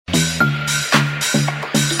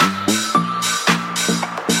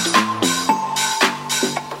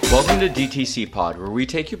Welcome to DTC Pod, where we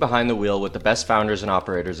take you behind the wheel with the best founders and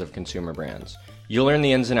operators of consumer brands. You'll learn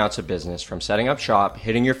the ins and outs of business, from setting up shop,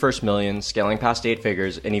 hitting your first million, scaling past 8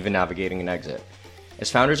 figures, and even navigating an exit. As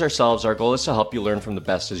founders ourselves, our goal is to help you learn from the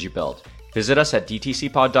best as you build. Visit us at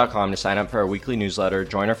dtcpod.com to sign up for our weekly newsletter,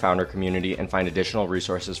 join our founder community, and find additional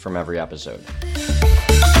resources from every episode.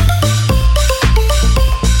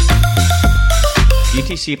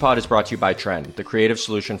 DTC Pod is brought to you by Trend, the creative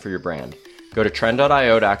solution for your brand. Go to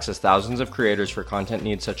trend.io to access thousands of creators for content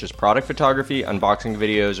needs such as product photography, unboxing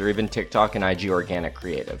videos, or even TikTok and IG organic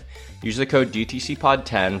creative. Use the code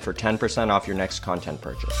DTCPod10 for 10% off your next content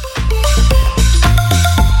purchase.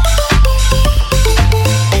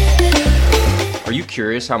 Are you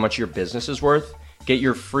curious how much your business is worth? Get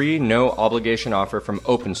your free no obligation offer from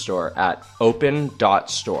OpenStore at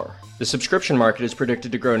open.store. The subscription market is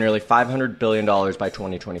predicted to grow nearly $500 billion by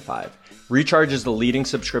 2025. Recharge is the leading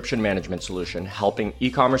subscription management solution, helping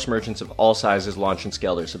e-commerce merchants of all sizes launch and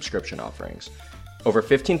scale their subscription offerings. Over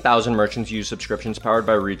 15,000 merchants use subscriptions powered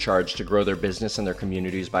by Recharge to grow their business and their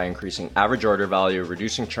communities by increasing average order value,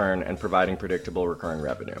 reducing churn, and providing predictable recurring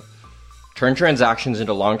revenue. Turn transactions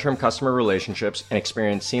into long-term customer relationships and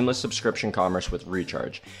experience seamless subscription commerce with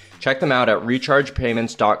Recharge. Check them out at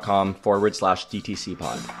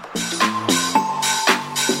rechargepayments.com/DTCpod.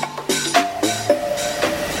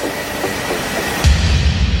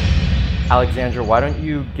 Alexandra, why don't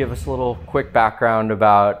you give us a little quick background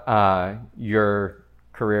about your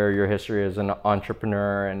career, your history as an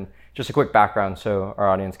entrepreneur, and just a quick background so our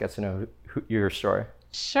audience gets to know your story.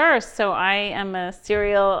 Sure. So I am a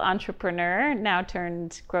serial entrepreneur, now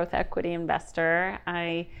turned growth equity investor.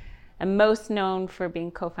 I am most known for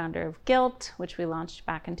being co-founder of Gilt, which we launched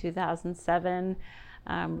back in 2007,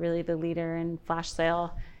 really the leader in flash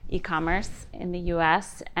sale e-commerce in the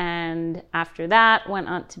US. And after that, went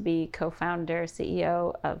on to be co-founder,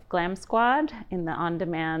 CEO of Glam Squad in the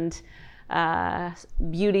on-demand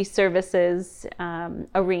beauty services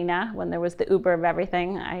arena. When there was the Uber of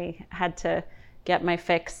everything, I had to get my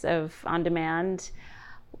fix of on-demand.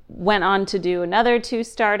 Went on to do another 2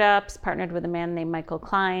 startups, partnered with a man named Michael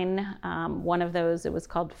Klein. One of those, it was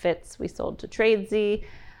called Fits, we sold to Tradesy,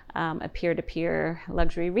 a peer-to-peer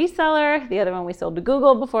luxury reseller. The other one we sold to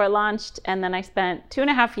Google before it launched. And then I spent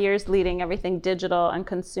 2.5 years leading everything digital and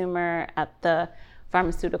consumer at the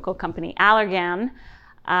pharmaceutical company Allergan,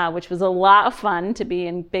 which was a lot of fun to be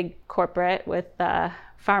in big corporate with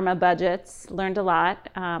pharma budgets. Learned a lot.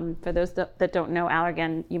 For those that don't know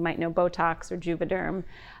Allergan, you might know Botox or Juvederm.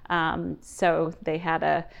 So they had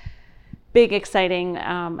a big, exciting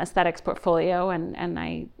aesthetics portfolio, and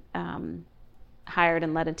I hired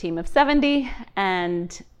and led a team of 70.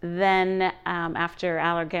 And then after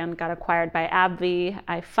Allergan got acquired by AbbVie,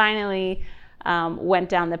 I finally went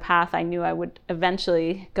down the path I knew I would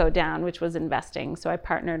eventually go down, which was investing. So I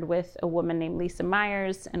partnered with a woman named Lisa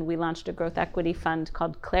Myers, and we launched a growth equity fund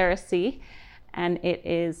called Clarisy. And it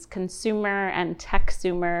is consumer and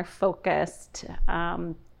tech-sumer focused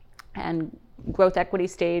and growth equity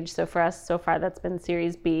stage. So for us, so far, that's been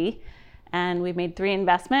Series B. And we've made 3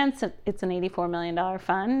 investments. It's an $84 million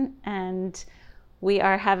fund. And we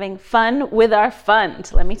are having fun with our fund,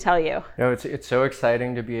 let me tell you. It's so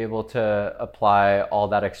exciting to be able to apply all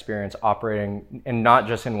that experience operating, and not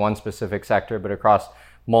just in one specific sector, but across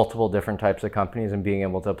multiple different types of companies, and being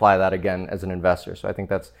able to apply that again as an investor. So I think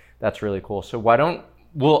that's really cool. So I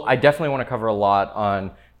definitely want to cover a lot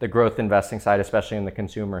on the growth investing side, especially in the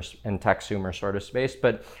consumer and tech-sumer sort of space.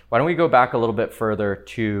 But why don't we go back a little bit further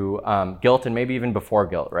to Gilt, and maybe even before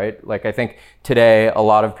Gilt, right? Like, I think today a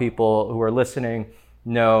lot of people who are listening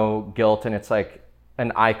know Gilt, and it's like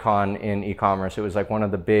an icon in e-commerce. It was like one of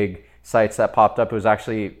the big sites that popped up. It was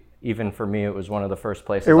actually, even for me, it was one of the first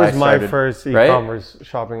places I started. It was my first e-commerce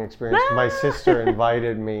shopping experience. My sister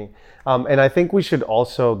invited me. And I think we should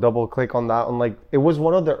also double click on that. It was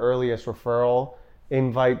one of the earliest referral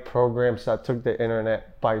invite programs that took the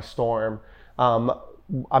internet by storm.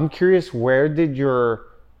 I'm curious, where did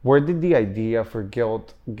the idea for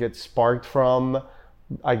Gilt get sparked from?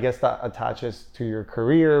 I guess that attaches to your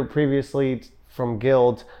career previously from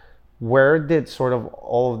Gilt. Where did sort of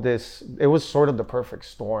all of this, it was sort of the perfect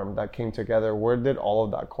storm that came together. Where did all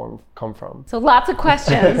of that come from? So lots of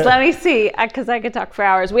questions. Let me see, because I could talk for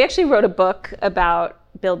hours. We actually wrote a book about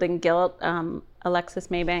building Gilt. Alexis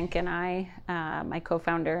Maybank and I, my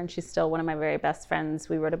co-founder, and she's still one of my very best friends.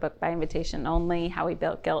 We wrote a book by invitation only, how we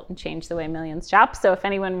built Gilt and changed the way millions shop. So if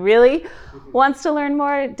anyone really wants to learn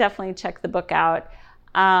more, definitely check the book out.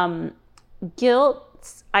 Gilt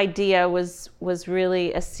Gilt's idea was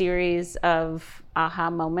really a series of aha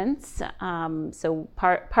moments. So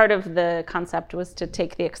part of the concept was to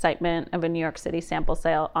take the excitement of a New York City sample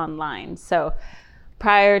sale online. So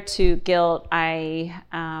prior to Gilt, I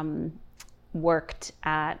worked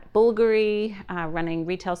at Bulgari, running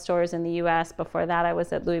retail stores in the US. Before that, I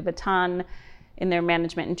was at Louis Vuitton in their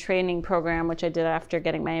management and training program, which I did after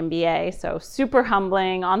getting my MBA. So super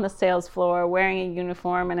humbling, on the sales floor, wearing a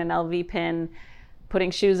uniform and an LV pin, putting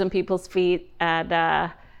shoes on people's feet at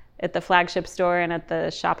the flagship store and at the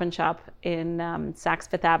Shop and Shop in Saks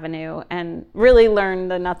Fifth Avenue, and really learned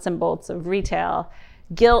the nuts and bolts of retail.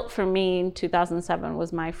 Gilt for me in 2007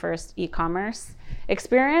 was my first e-commerce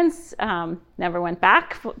experience. Never went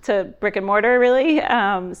back to brick and mortar really,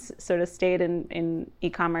 sort of stayed in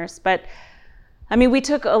e-commerce. But I mean, we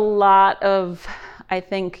took a lot of, I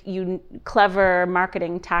think, clever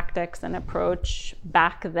marketing tactics and approach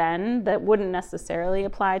back then that wouldn't necessarily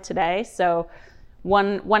apply today. So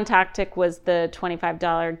one tactic was the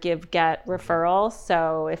 $25 give-get referral.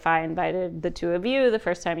 So if I invited the two of you, the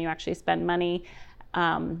first time you actually spend money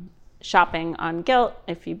shopping on Gilt,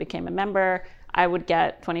 if you became a member, I would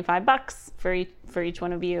get $25 for each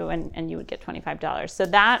one of you, and you would get $25. So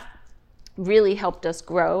that really helped us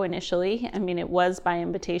grow initially. I mean, it was by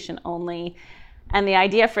invitation only. And the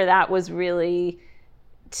idea for that was really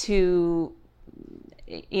two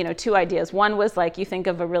ideas. One was like, you think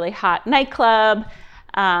of a really hot nightclub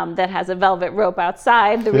that has a velvet rope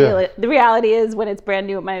outside. The reality is when it's brand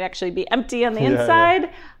new, it might actually be empty on the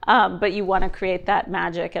inside, but you want to create that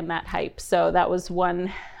magic and that hype. So that was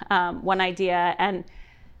one idea. And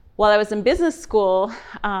while I was in business school,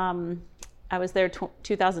 I was there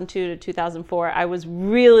 2002 to 2004. I was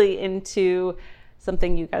really into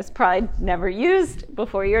something you guys probably never used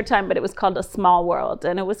before your time, but it was called A Small World.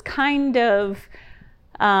 And it was kind of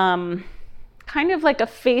like a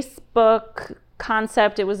Facebook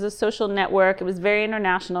concept. It was a social network. It was very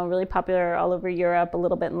international, really popular all over Europe, a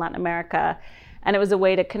little bit in Latin America. And it was a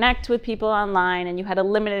way to connect with people online, and you had a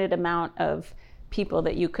limited amount of people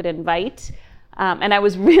that you could invite. And I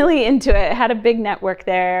was really into it. I had a big network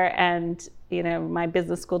there, and my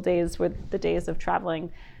business school days were the days of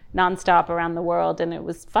traveling nonstop around the world, and it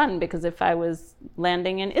was fun because if I was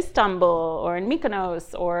landing in Istanbul or in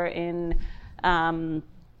Mykonos or in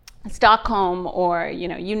Stockholm or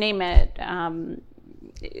you name it,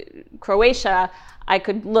 Croatia, I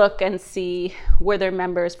could look and see were there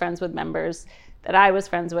members, friends with members that I was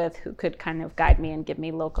friends with who could kind of guide me and give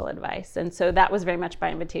me local advice. And so that was very much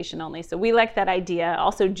by invitation only. So we liked that idea.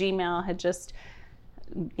 Also, Gmail had just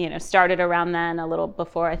started around then, a little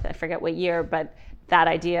before, I forget what year, but that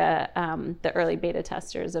idea, the early beta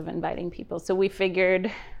testers of inviting people. So we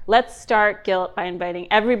figured, let's start Gilt by inviting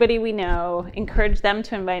everybody we know, encourage them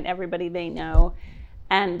to invite everybody they know.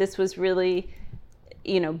 And this was really,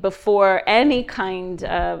 before any kind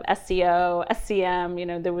of SEO,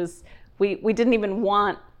 SCM, there was, we didn't even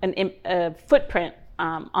want a footprint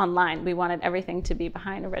online. We wanted everything to be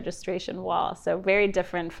behind a registration wall. So very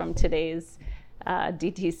different from today's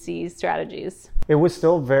DTC strategies. It was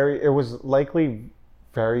likely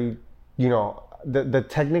very, the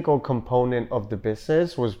technical component of the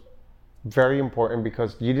business was very important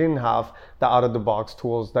because you didn't have the out-of-the-box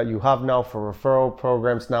tools that you have now for referral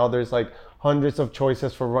programs. Now there's like hundreds of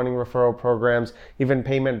choices for running referral programs, even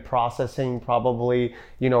payment processing probably.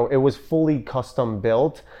 It was fully custom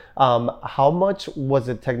built. How much was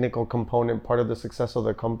the technical component part of the success of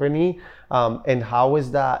the company? And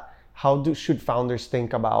should founders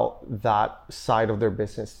think about that side of their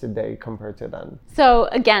business today compared to then? So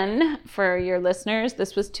again, for your listeners,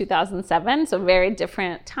 this was 2007, so very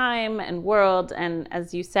different time and world. And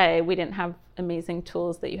as you say, we didn't have amazing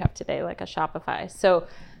tools that you have today, like a Shopify. So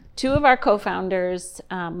two of our co-founders,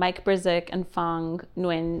 Mike Brzik and Phong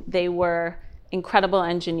Nguyen, they were incredible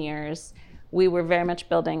engineers. We were very much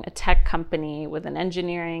building a tech company with an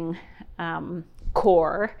engineering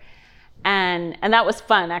core. And that was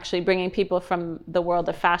fun, actually, bringing people from the world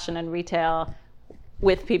of fashion and retail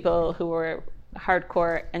with people who were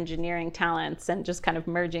hardcore engineering talents and just kind of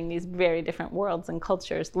merging these very different worlds and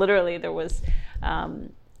cultures. Literally, there was,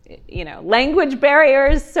 language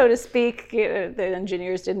barriers, so to speak. The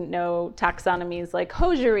engineers didn't know taxonomies like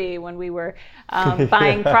hosiery when we were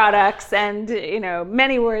buying products, and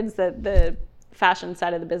many words that the fashion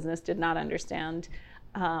side of the business did not understand.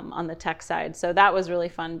 On the tech side. So that was really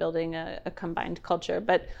fun, building a combined culture.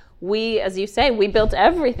 But we, as you say, we built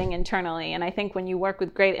everything internally. And I think when you work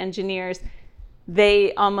with great engineers,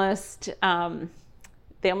 they almost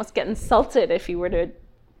get insulted if you were to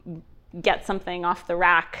get something off the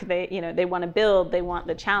rack. They want to build, they want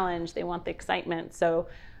the challenge, they want the excitement. So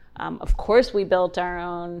of course we built our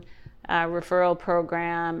own referral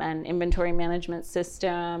program and inventory management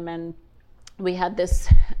system, and we had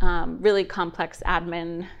this really complex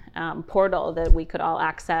admin portal that we could all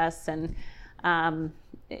access, and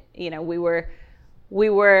we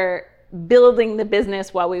were building the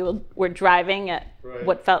business while we were driving at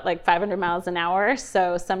what felt like 500 miles an hour.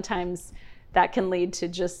 So sometimes that can lead to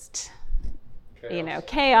just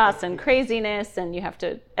chaos and craziness, and you have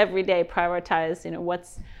to every day prioritize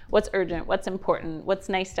what's urgent, what's important, what's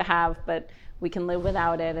nice to have, but we can live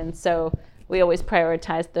without it. And so we always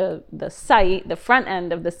prioritize the site, the front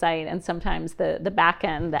end of the site, and sometimes the back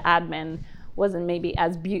end, the admin, wasn't maybe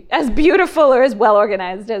as beautiful or as well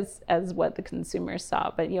organized as what the consumers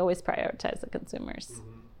saw, but you always prioritize the consumers.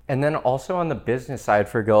 And then also on the business side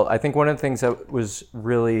for Gilt, I think one of the things that was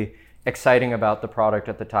really exciting about the product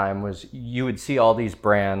at the time was you would see all these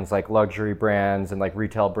brands, like luxury brands and like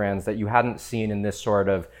retail brands that you hadn't seen in this sort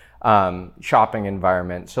of shopping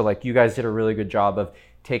environment. So like you guys did a really good job of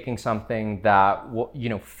taking something that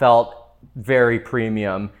felt very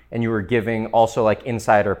premium, and you were giving also like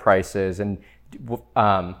insider prices. And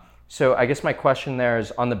so I guess my question there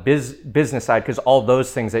is on the business side, because all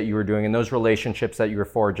those things that you were doing and those relationships that you were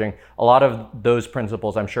forging, a lot of those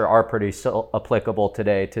principles I'm sure are pretty still applicable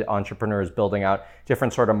today to entrepreneurs building out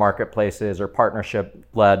different sort of marketplaces or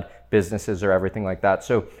partnership-led businesses or everything like that.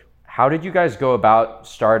 So how did you guys go about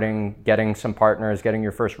getting some partners, getting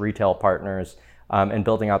your first retail partners, and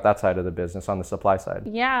building out that side of the business on the supply side?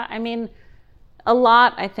 Yeah, I mean, a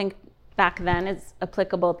lot, I think, back then is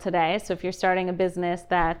applicable today. So if you're starting a business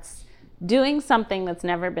that's doing something that's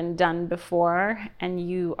never been done before, and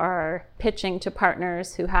you are pitching to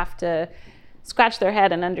partners who have to scratch their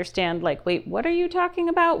head and understand, like, wait, what are you talking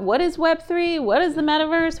about? What is Web3? What is the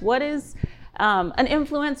metaverse? What is an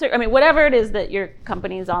influencer? I mean, whatever it is that your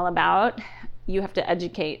company is all about, you have to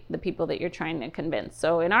educate the people that you're trying to convince.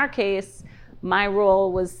 So in our case, my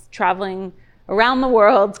role was traveling around the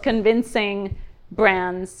world, convincing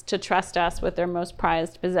brands to trust us with their most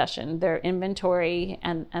prized possession, their inventory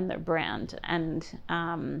and their brand,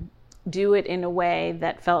 and do it in a way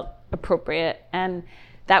that felt appropriate. And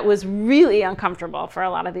that was really uncomfortable for a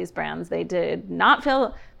lot of these brands. They did not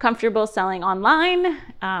feel comfortable selling online,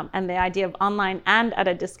 and the idea of online and at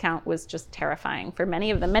a discount was just terrifying for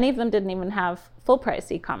many of them. Many of them didn't even have full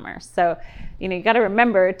price e-commerce. So, you got to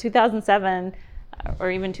remember 2007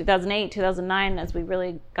 or even 2008, 2009, as we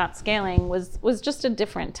really got scaling, was just a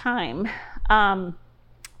different time.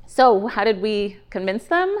 So how did we convince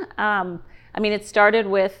them? It started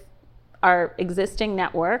with our existing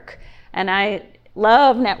network, and I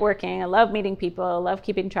love networking. I love meeting people. I love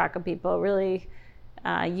keeping track of people. Really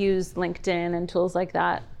use LinkedIn and tools like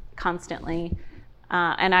that constantly.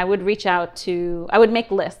 And I would I would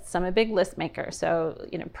make lists. I'm a big list maker. So,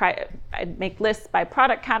 I'd make lists by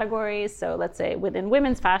product categories. So let's say within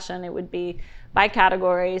women's fashion, it would be by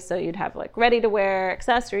category. So you'd have like ready to wear,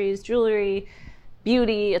 accessories, jewelry,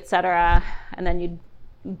 beauty, etc. And then you'd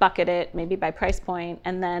bucket it maybe by price point,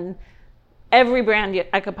 and then every brand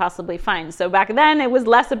I could possibly find. So back then it was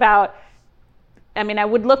less about, I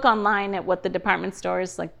would look online at what the department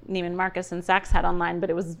stores like Neiman Marcus and Saks had online, but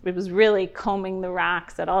it was really combing the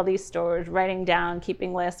racks at all these stores, writing down,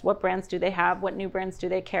 keeping lists, what brands do they have, what new brands do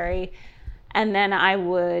they carry. And then I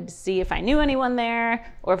would see if I knew anyone there,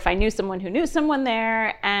 or if I knew someone who knew someone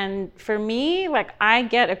there. And for me, I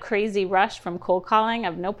get a crazy rush from cold calling. I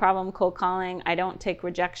have no problem cold calling. I don't take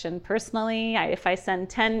rejection personally. If I send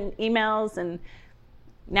 10 emails, and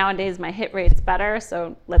nowadays my hit rate's better,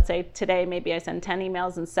 so let's say today maybe I send 10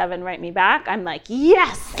 emails and 7 write me back, I'm like,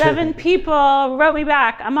 yes, 7 people wrote me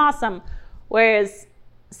back, I'm awesome. Whereas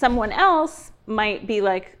someone else might be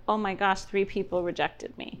like, oh my gosh, 3 people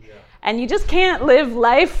rejected me. Yeah. And you just can't live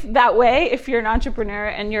life that way if you're an entrepreneur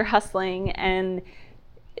and you're hustling, and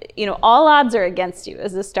all odds are against you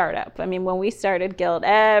as a startup. When we started Gilt,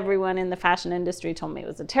 everyone in the fashion industry told me it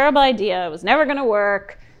was a terrible idea, it was never going to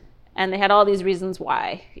work. And they had all these reasons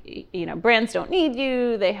why. Brands don't need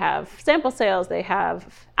you. They have sample sales. They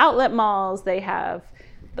have outlet malls. They have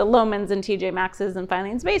the Lomans and TJ Maxx's and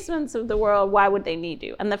Filene's Basements of the world. Why would they need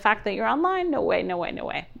you? And the fact that you're online, no way, no way, no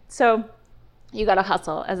way. So you got to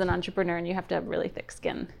hustle as an entrepreneur, and you have to have really thick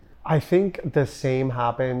skin. I think the same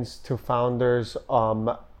happens to founders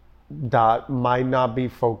that might not be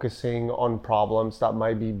focusing on problems that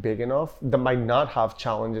might be big enough, that might not have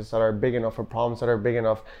challenges that are big enough or problems that are big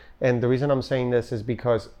enough. And the reason I'm saying this is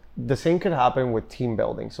because the same could happen with team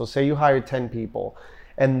building. So say you hire 10 people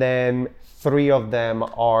and then 3 of them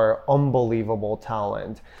are unbelievable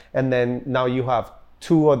talent. And then now you have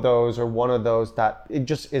 2 of those or 1 of those that it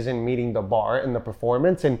just isn't meeting the bar in the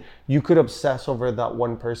performance, and you could obsess over that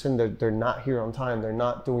one person. They're not here on time, they're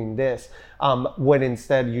not doing this, when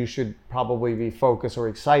instead you should probably be focused or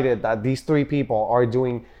excited that these 3 people are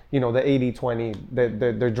doing, the 80-20,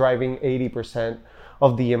 they're driving 80%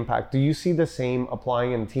 of the impact. Do you see the same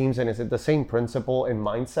applying in teams, and is it the same principle in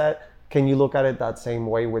mindset? Can you look at it that same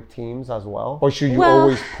way with teams as well? Or should you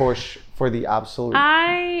always push for the absolute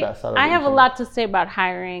best out of I have a team? lot to say about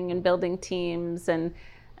hiring and building teams. And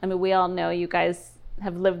I mean, we all know, you guys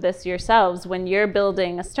have lived this yourselves. When you're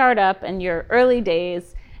building a startup and you're early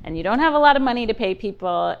days and you don't have a lot of money to pay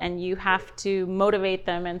people, and you have to motivate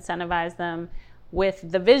them, incentivize them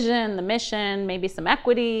with the vision, the mission, maybe some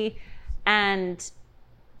equity. And,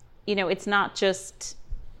 it's not just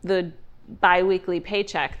the bi-weekly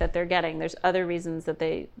paycheck that they're getting. There's other reasons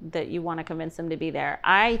that you want to convince them to be there.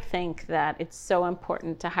 I think that it's so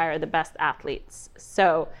important to hire the best athletes.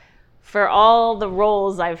 So for all the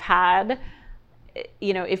roles I've had,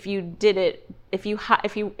 if you did it,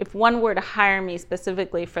 if one were to hire me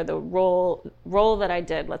specifically for the role that I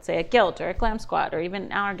did, let's say at Gilt or at Glam Squad or even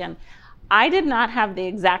Allergan, I did not have the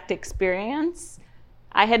exact experience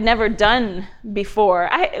I had never done before.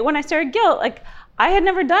 When I started Gilt, I had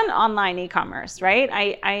never done online e-commerce, right?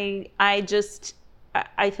 I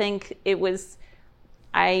think it was,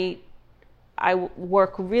 I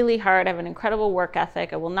work really hard. I have an incredible work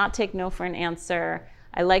ethic. I will not take no for an answer.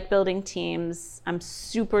 I like building teams. I'm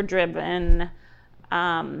super driven,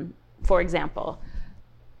 for example.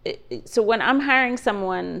 So when I'm hiring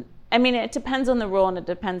someone, it depends on the role, and it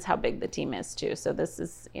depends how big the team is too. So this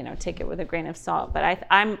is, take it with a grain of salt. But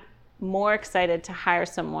I'm more excited to hire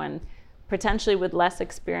someone potentially with less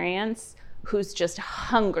experience who's just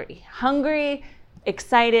hungry,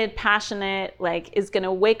 excited, passionate, is going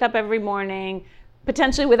to wake up every morning,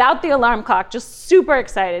 potentially without the alarm clock, just super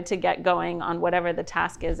excited to get going on whatever the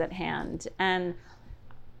task is at hand. And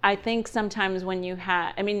I think sometimes when you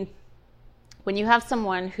have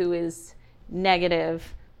someone who is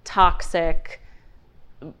negative, toxic,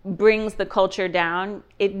 brings the culture down,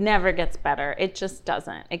 it never gets better. It just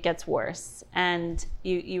doesn't. It gets worse. And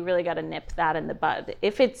you really got to nip that in the bud.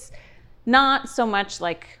 If it's not so much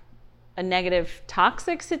like a negative,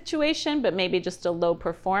 toxic situation, but maybe just a low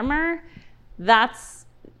performer, that's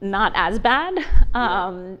not as bad.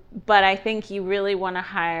 But I think you really want to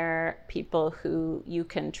hire people who you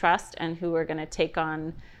can trust and who are going to take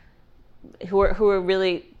on, who are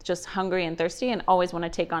really just hungry and thirsty and always want to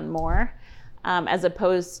take on more, as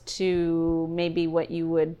opposed to maybe what you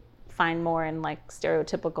would find more in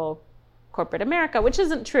stereotypical corporate America, which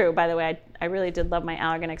isn't true, by the way. I really did love my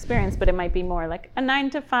Allergan experience, but it might be more like a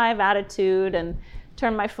 9-to-5 attitude and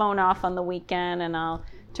turn my phone off on the weekend and I'll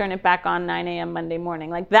turn it back on 9 a.m. Monday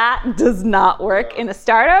morning. That does not work in a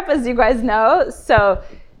startup, as you guys know. So,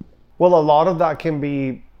 well, a lot of that can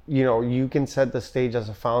be, you can set the stage as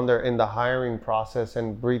a founder in the hiring process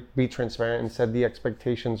and be transparent and set the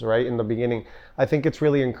expectations right in the beginning. I think it's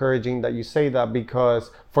really encouraging that you say that,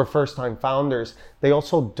 because for first-time founders, they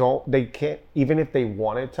can't, even if they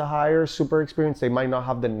wanted to hire super experienced, they might not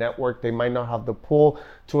have the network, they might not have the pool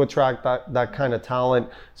to attract that kind of talent.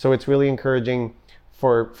 So it's really encouraging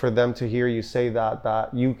for them to hear you say that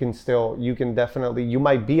you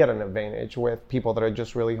might be at an advantage with people that are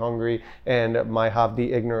just really hungry and might have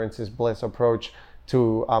the ignorance is bliss approach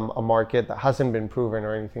to a market that hasn't been proven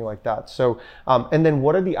or anything like that. So, and then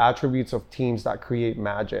what are the attributes of teams that create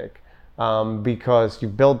magic? Because you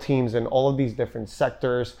build teams in all of these different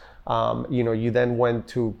sectors. You then went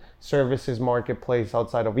to services marketplace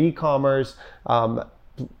outside of e-commerce. What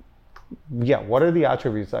are the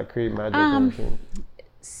attributes that create magic in a team?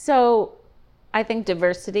 So I think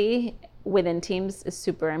diversity within teams is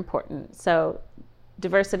super important. So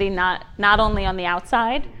diversity not only on the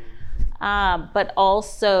outside, but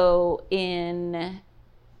also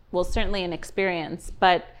certainly in experience.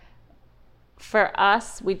 But for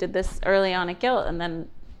us, we did this early on at Gilt, and then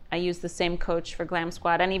I used the same coach for Glam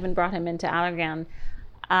Squad and even brought him into Allergan.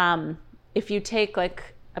 If you take a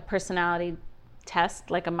personality test,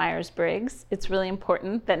 like a Myers-Briggs, it's really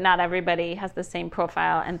important that not everybody has the same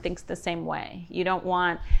profile and thinks the same way. You don't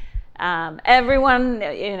want everyone,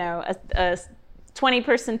 a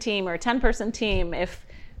 20-person team or a 10-person team, if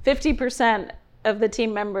 50% of the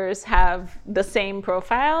team members have the same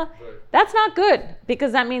profile, that's not good,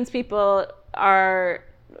 because that means people are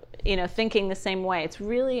thinking the same way. It's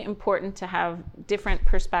really important to have different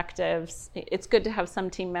perspectives. It's good to have some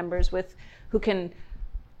team members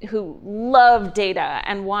who love data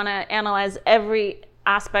and want to analyze every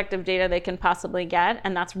aspect of data they can possibly get,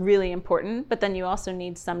 and that's really important. But then you also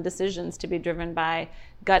need some decisions to be driven by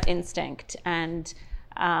gut instinct and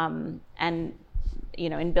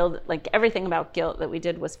in build, like everything about Gilt that we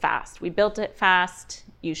did was fast. We built it fast.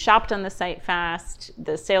 You shopped on the site fast.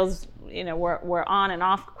 The sales, were on and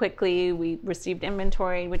off quickly. We received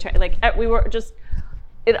inventory. We were just.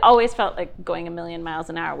 It always felt like going a million miles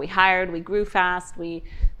an hour. We hired. We grew fast.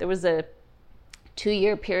 There was a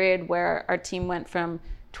 2-year period where our team went from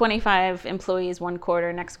 25 employees one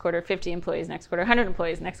quarter, next quarter 50 employees, next quarter 100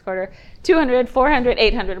 employees, next quarter 200, 400,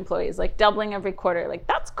 800 employees, like doubling every quarter. Like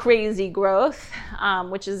that's crazy growth,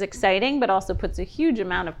 which is exciting, but also puts a huge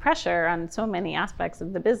amount of pressure on so many aspects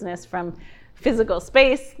of the business, from physical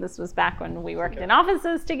space. This was back when we worked in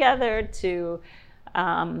offices together, to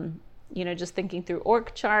just thinking through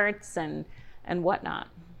org charts and whatnot.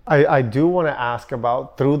 I do want to ask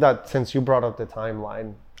about, through that, since you brought up the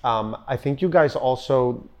timeline, I think you guys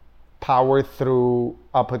also powered through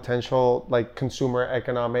a potential like consumer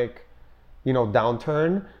economic,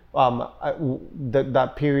 downturn.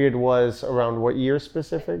 That period was around what year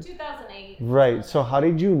specific? 2008. Right. So how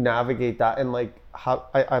did you navigate that? And like,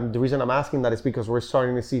 the reason I'm asking that is because we're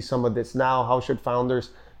starting to see some of this now. How should founders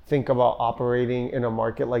think about operating in a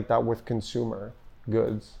market like that with consumer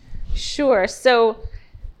goods? Sure. So,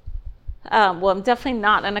 I'm definitely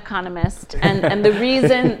not an economist, and the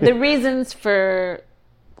reasons for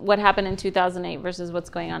what happened in 2008 versus what's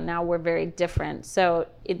going on now were very different. So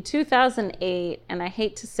in 2008, and I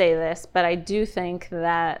hate to say this, but I do think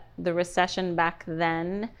that the recession back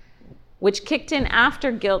then, which kicked in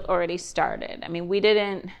after Gilt already started. I mean, we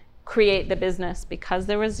didn't create the business because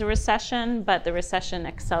there was a recession, but the recession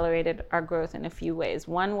accelerated our growth in a few ways.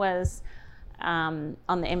 One was on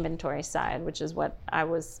the inventory side, which is what I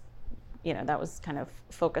was, that was kind of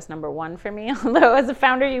focus number one for me. Although as a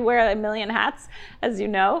founder, you wear a million hats, as you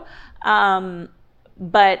know.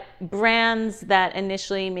 But brands that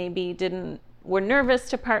initially maybe were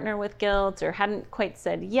nervous to partner with Gilt or hadn't quite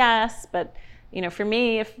said yes. But, for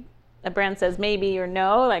me, if a brand says maybe or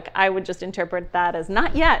no, like I would just interpret that as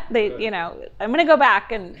not yet. I'm going to go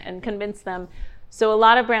back and convince them. So a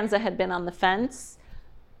lot of brands that had been on the fence,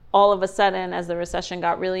 all of a sudden, as the recession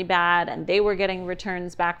got really bad and they were getting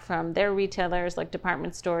returns back from their retailers, like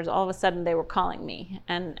department stores, all of a sudden they were calling me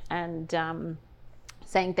and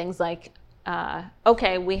saying things like,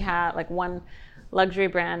 okay, we have like one luxury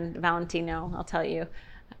brand, Valentino, I'll tell you.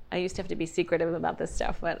 I used to have to be secretive about this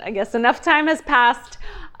stuff, but I guess enough time has passed.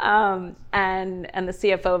 And the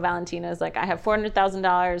CFO of Valentino is like, I have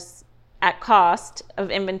 $400,000 at cost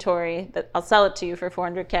of inventory that I'll sell it to you for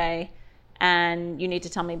 $400K. And you need to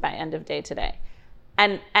tell me by end of day today.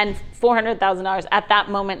 And $400,000 at that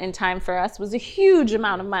moment in time for us was a huge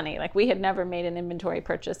amount of money. Like we had never made an inventory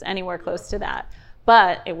purchase anywhere close to that.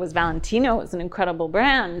 But it was Valentino, it was an incredible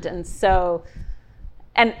brand. And so,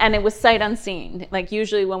 and it was sight unseen. Like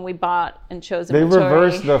usually when we bought and chose inventory. They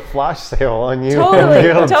reversed the flash sale on you. Totally.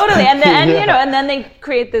 And then, and then they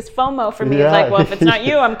create this FOMO for me. Yeah. It's like, well, if it's not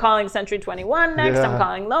you, I'm calling Century 21 next. Yeah. I'm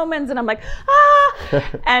calling Lohmann's, and I'm like,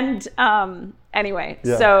 And anyway,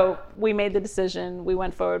 so we made the decision. We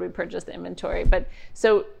went forward. We purchased the inventory. But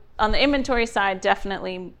so on the inventory side,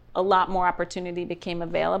 definitely a lot more opportunity became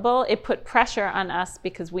available. It put pressure on us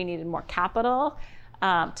because we needed more capital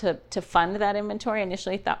to fund that inventory.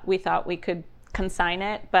 Initially, we thought we could consign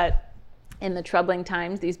it, but in the troubling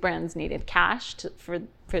times, these brands needed cash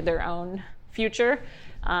for their own future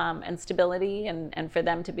and stability, and for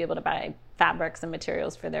them to be able to buy fabrics and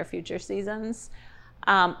materials for their future seasons.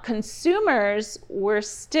 Consumers were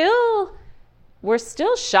still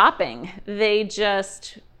shopping. They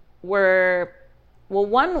just were. Well,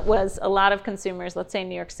 one was a lot of consumers, let's say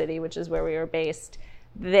New York City, which is where we were based,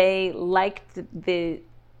 they liked the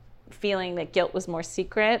feeling that Gilt was more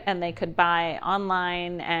secret and they could buy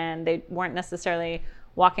online and they weren't necessarily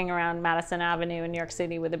walking around Madison Avenue in New York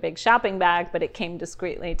City with a big shopping bag, but it came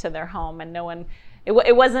discreetly to their home and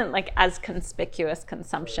it wasn't like as conspicuous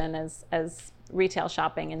consumption as retail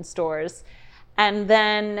shopping in stores. And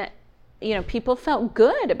then people felt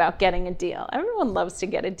good about getting a deal. Everyone loves to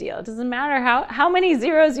get a deal. It doesn't matter how many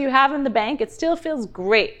zeros you have in the bank, it still feels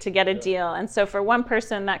great to get a deal. And so for one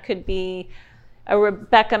person, that could be a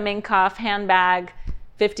Rebecca Minkoff handbag,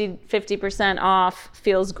 50% off,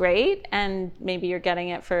 feels great. And maybe you're getting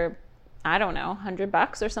it for, I don't know,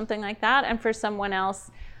 $100 or something like that. And for someone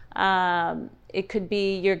else, it could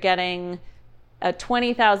be you're getting a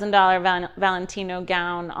 $20,000 Valentino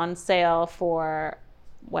gown on sale for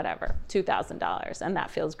whatever, $2,000, and that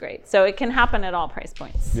feels great. So it can happen at all price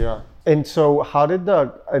points. Yeah. And so how did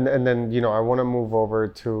and then, I want to move over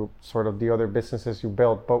to sort of the other businesses you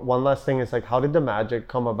built, but one last thing is like, how did the magic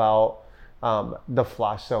come about, the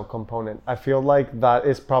flash sale component? I feel like that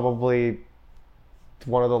is probably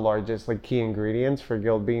one of the largest like key ingredients for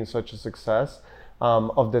Guild being such a success,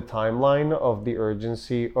 of the timeline, of the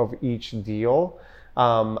urgency of each deal.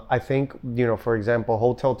 I think, for example,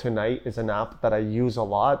 Hotel Tonight is an app that I use a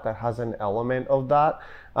lot that has an element of that.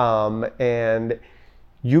 And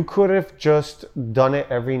you could have just done it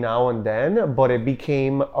every now and then, but it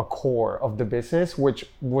became a core of the business, which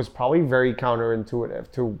was probably very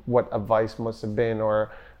counterintuitive to what advice must have been,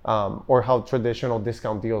 or how traditional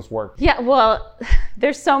discount deals work. Yeah, well,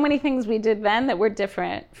 there's so many things we did then that were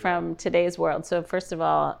different from today's world. So first of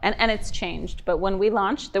all, and it's changed, but when we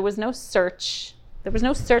launched, there was no search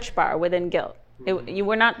bar within Guild. You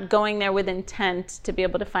were not going there with intent to be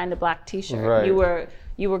able to find a black t-shirt. Right.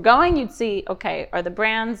 You were going, you'd see, okay, are the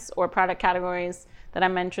brands or product categories that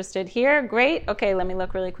I'm interested here? Great. Okay, let me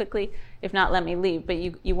look really quickly. If not, let me leave. But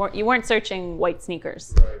you weren't searching white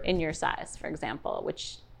sneakers in your size, for example,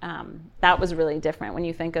 which that was really different when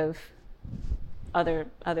you think of other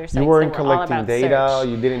sites. You weren't that were all collecting about data. search.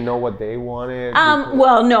 You didn't know what they wanted.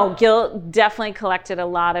 Well, no, Guild definitely collected a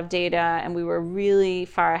lot of data, and we were really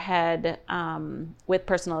far ahead with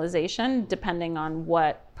personalization, depending on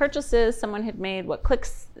what purchases someone had made, what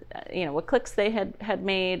clicks they had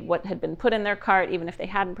made, what had been put in their cart, even if they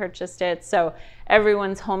hadn't purchased it. So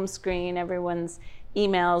everyone's home screen, everyone's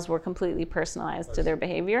emails were completely personalized to their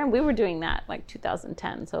behavior, and we were doing that like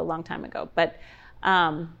 2010, so a long time ago. But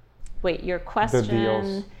wait, your question? The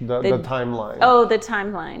deals, the timeline. Oh, the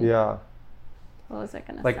timeline. Yeah. What was I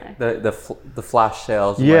going to Like say? the flash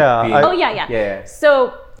sales. Yeah, Like Yeah.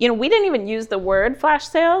 So, we didn't even use the word flash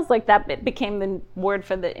sales. Like that became the word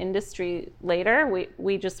for the industry later.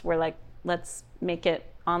 We just were like, let's make it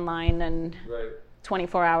online and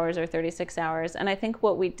 24 hours or 36 hours. And I think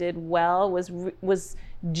what we did well was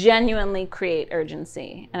genuinely create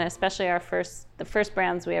urgency. And especially the first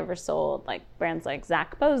brands we ever sold, like brands like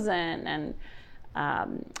Zac Posen and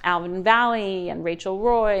Alvin Valley and Rachel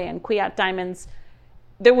Roy and Kwiat Diamonds,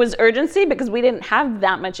 there was urgency because we didn't have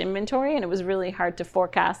that much inventory, and it was really hard to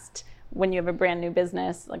forecast when you have a brand new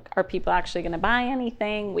business. Like, are people actually going to buy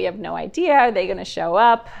anything? We have no idea. Are they going to show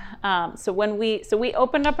up? So we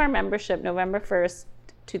opened up our membership November 1st,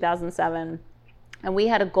 2007, and we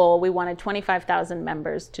had a goal. We wanted 25,000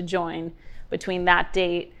 members to join between that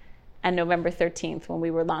date and November 13th when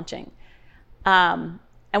we were launching. And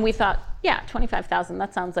we thought, 25,000,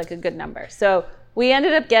 that sounds like a good number. So we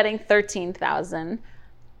ended up getting 13,000.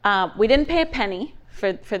 We didn't pay a penny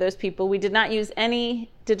for those people. We did not use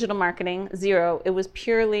any digital marketing, zero. It was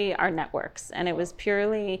purely our networks. And it was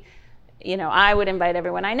purely, I would invite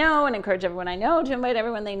everyone I know and encourage everyone I know to invite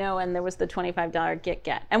everyone they know. And there was the $25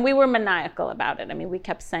 get. And we were maniacal about it. I mean, we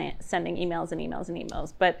kept sending emails and emails and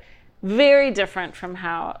emails, but very different from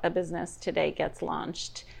how a business today gets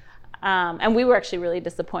launched. And we were actually really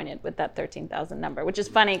disappointed with that 13,000 number, which is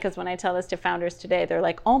funny because when I tell this to founders today, they're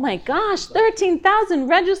like, oh my gosh, 13,000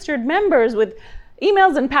 registered members with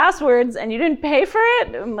emails and passwords and you didn't pay for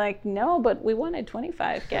it? I'm like, no, but we wanted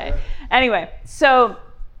 25K. Anyway, so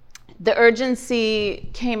the urgency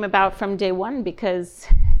came about from day one because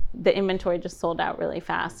the inventory just sold out really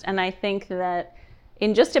fast. And I think that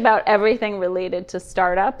in just about everything related to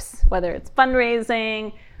startups, whether it's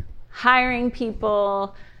fundraising, hiring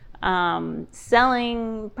people,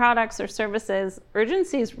 selling products or services,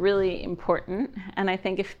 urgency is really important. And I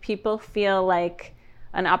think if people feel like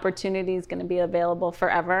an opportunity is going to be available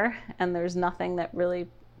forever and there's nothing that really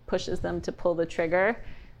pushes them to pull the trigger,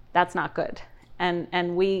 that's not good.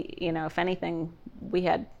 And we, if anything, we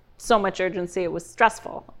had so much urgency, it was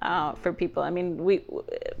stressful for people. I mean,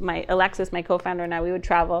 Alexis, my co-founder, and I, we would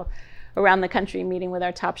travel around the country meeting with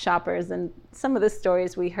our top shoppers, and some of the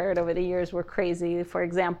stories we heard over the years were crazy. For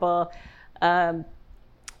example, an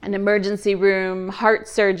emergency room heart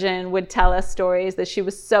surgeon would tell us stories that she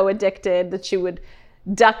was so addicted that she would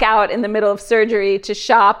duck out in the middle of surgery to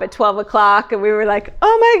shop at 12 o'clock, and we were like,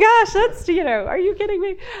 oh my gosh, that's, are you kidding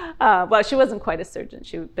me? Well, she wasn't quite a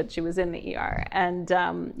surgeon, but she was in the ER. And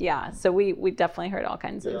so we definitely heard all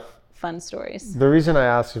kinds of fun stories. The reason I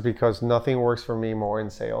ask is because nothing works for me more in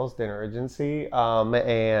sales than urgency.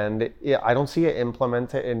 And I don't see it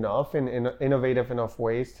implemented enough in innovative enough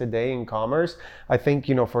ways today in commerce. I think,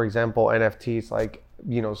 for example, NFTs, like,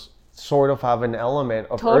 sort of have an element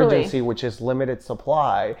of urgency, which is limited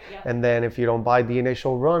supply. Yeah. And then if you don't buy the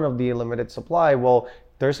initial run of the limited supply, well,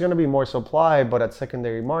 there's going to be more supply, but at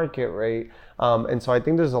secondary market rate. And so I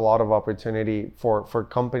think there's a lot of opportunity for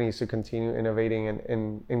companies to continue innovating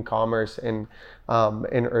in commerce and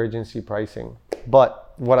in urgency pricing.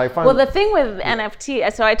 But what I find... Well, the thing with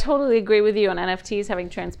NFT, so I totally agree with you on NFTs having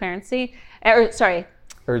transparency, urgency.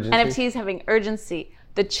 NFTs having urgency.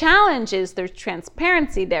 The challenge is there's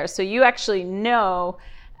transparency there. So you actually know,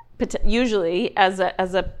 usually as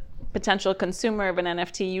a potential consumer of an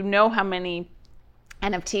NFT, you know how many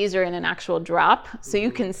NFTs are in an actual drop. So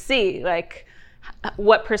you can see like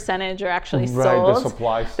what percentage are actually sold.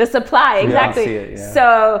 The supply, exactly. See it, yeah.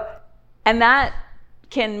 So, and that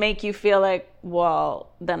can make you feel like,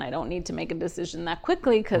 well, then I don't need to make a decision that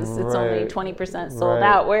quickly because it's only 20% sold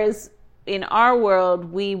out. Whereas in our world,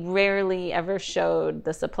 we rarely ever showed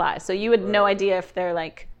the supply. So you had no idea if they're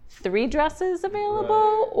like 3 dresses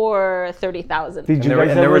available or 30,000. And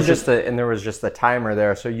there was just the timer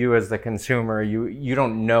there. So you as the consumer, you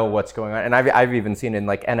don't know what's going on. And I've even seen in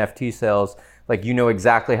like NFT sales, like you know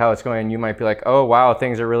exactly how it's going. You might be like, oh wow,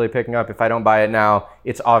 things are really picking up. If I don't buy it now,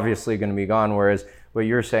 it's obviously going to be gone. Whereas what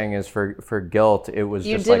you're saying is for Gilt, it was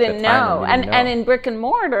just like the timing. And in brick and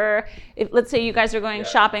mortar, if let's say you guys are going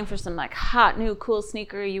shopping for some like hot new cool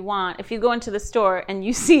sneaker you want, if you go into the store and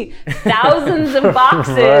you see thousands of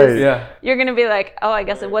boxes, you're going to be like, oh, I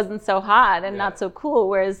guess it wasn't so hot and not so cool.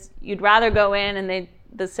 Whereas you'd rather go in and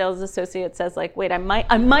the sales associate says like, wait, I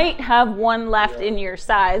might have one left in your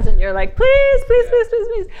size, and you're like, please.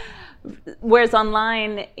 Whereas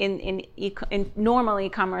online, in normal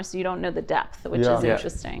e-commerce, you don't know the depth, which is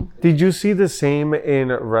interesting. Did you see the same in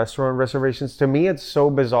restaurant reservations? To me, it's so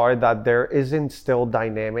bizarre that there isn't still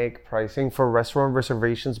dynamic pricing for restaurant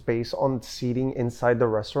reservations based on seating inside the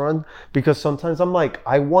restaurant. Because sometimes I'm like,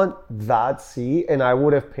 I want that seat, and I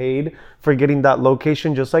would have paid for getting that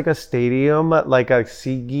location, just like a stadium, like a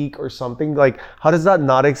SeatGeek or something. Like, how does that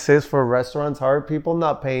not exist for restaurants? How are people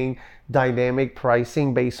not paying dynamic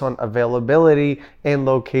pricing based on availability and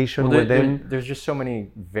location within? There's just so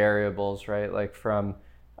many variables, right? Like from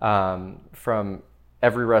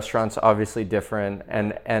every restaurant's obviously different,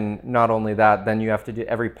 and not only that, then you have to do,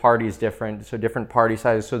 every party's different, so different party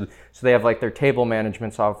sizes. So they have like their table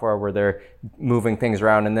management software where they're moving things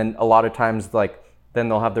around, and then a lot of times like then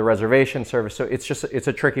they'll have the reservation service. So it's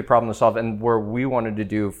a tricky problem to solve. And where we wanted to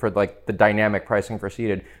do for like the dynamic pricing for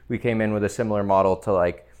seated, we came in with a similar model to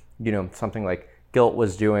like, you know, something like Gilt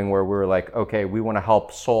was doing, where we were like, okay, we want to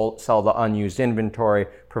help sell the unused inventory,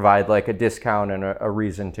 provide like a discount and a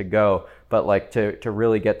reason to go. But like to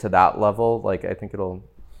really get to that level, like I think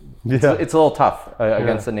it's a little tough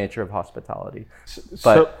against the nature of hospitality.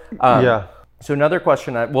 So another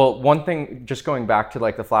question, one thing, just going back to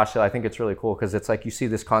like the flash sale, I think it's really cool because it's like you see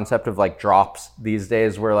this concept of like drops these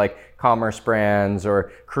days where like commerce brands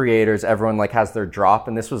or creators, everyone like has their drop,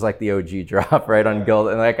 and this was like the OG drop, right, on Gilt.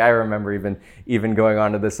 And like I remember even going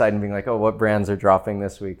onto this site and being like, oh, what brands are dropping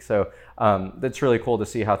this week? So it's really cool to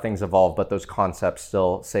see how things evolve, but those concepts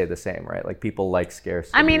still say the same, right? Like people like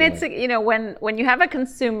scarcity. I mean, it's, you know, when you have a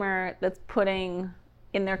consumer that's putting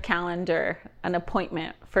in their calendar an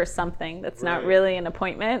appointment for something that's not really an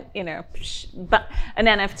appointment, you know, but an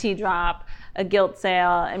NFT drop, a Gilt sale.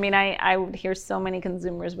 I mean, I would hear so many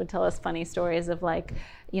consumers would tell us funny stories of like,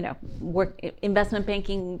 you know, investment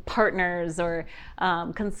banking partners or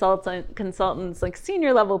consultants, like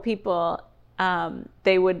senior level people.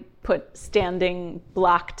 They would put standing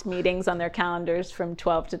blocked meetings on their calendars from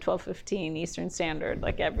 12 to 12:15 Eastern Standard,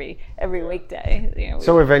 like every weekday. You know,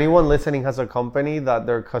 so if anyone listening has a company that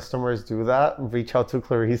their customers do that, reach out to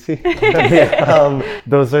Clarice.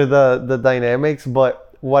 Those are the dynamics.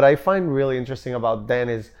 But what I find really interesting about Dan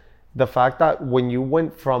is the fact that when you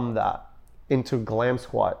went from that into Glam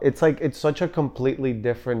Squad, it's like it's such a completely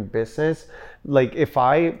different business. Like if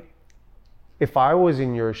I was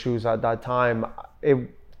in your shoes at that time, it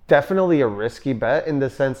definitely a risky bet in the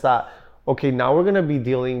sense that, okay, now we're going to be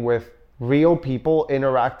dealing with real people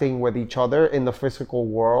interacting with each other in the physical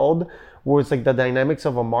world, where it's like the dynamics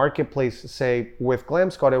of a marketplace. Say with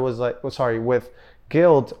Glam Squad, it was like, with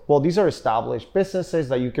Gilt, well, these are established businesses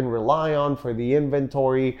that you can rely on for the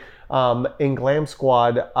inventory. In Glam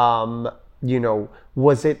Squad, you know,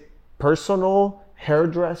 was it personal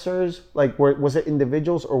hairdressers? Like, was it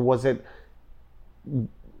individuals or was it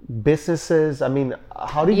businesses? I mean,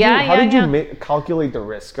 how did you calculate the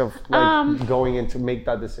risk of like going in to make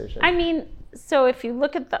that decision? I mean, so if you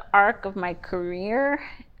look at the arc of my career,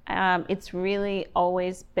 it's really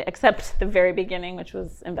always been, except the very beginning, which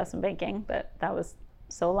was investment banking, but that was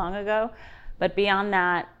so long ago. But beyond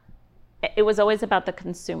that, it was always about the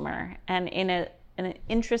consumer. And in an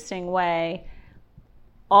interesting way,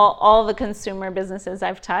 all the consumer businesses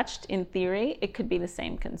I've touched, in theory, it could be the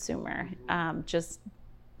same consumer, just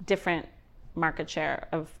different market share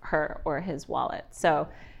of her or his wallet. So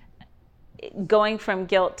going from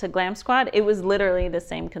Gilt to Glam Squad, it was literally the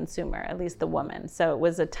same consumer, at least the woman. So it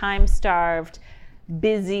was a time-starved,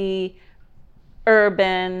 busy,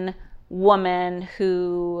 urban woman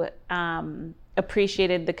who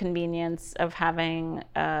appreciated the convenience of having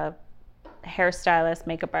a hairstylist,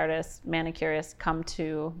 makeup artist, manicurist come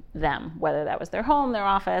to them, whether that was their home, their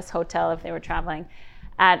office, hotel, if they were traveling,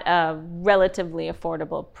 at a relatively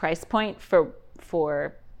affordable price point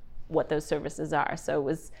for what those services are. So it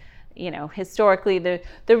was, historically the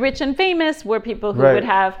rich and famous were people who would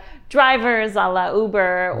have drivers a la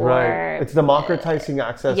Uber or... It's democratizing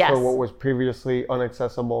access yes. for what was previously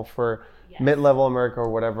inaccessible for mid-level America or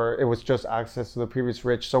whatever. It was just access to the previous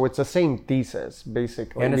rich. So it's the same thesis,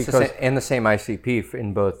 basically. And it's the same ICP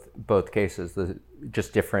in both cases,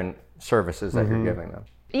 just different services that you're giving them.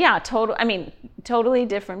 Yeah, totally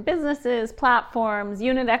different businesses, platforms,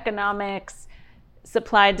 unit economics,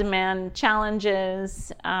 supply-demand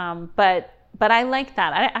challenges. But I like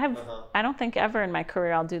that. I don't think ever in my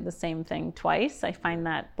career I'll do the same thing twice. I find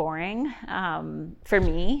that boring. For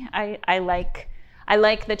me, I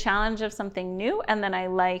like the challenge of something new, and then I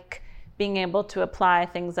like being able to apply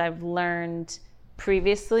things I've learned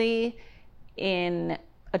previously in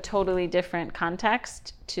a totally different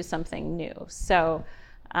context to something new. So,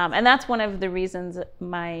 and that's one of the reasons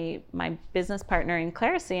my business partner in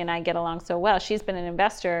Clarisy and I get along so well. She's been an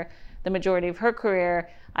investor the majority of her career.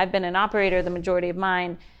 I've been an operator the majority of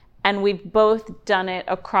mine. And we've both done it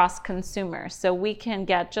across consumer. So we can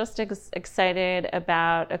get just excited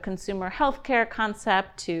about a consumer healthcare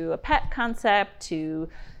concept to a pet concept to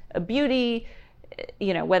a beauty,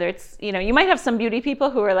 whether it's, you might have some beauty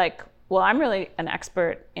people who are like, well, I'm really an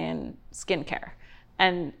expert in skincare.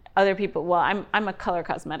 And other people, well, I'm a color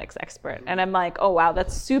cosmetics expert. And I'm like, oh, wow,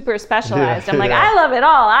 that's super specialized. I'm like, I love it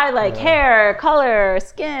all. I like hair, color,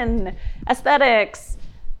 skin, aesthetics,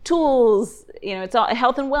 tools, it's all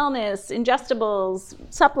health and wellness, ingestibles,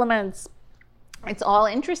 supplements. It's all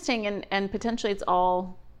interesting and potentially it's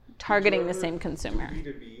all targeting the same consumer.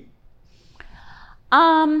 B2B?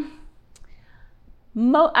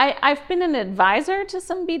 I've been an advisor to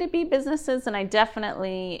some B2B businesses, and I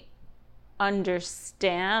definitely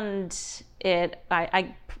understand it.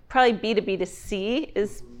 I probably B2B to C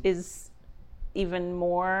is even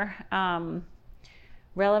more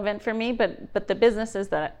relevant for me, but the businesses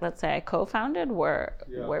that, let's say, I co-founded were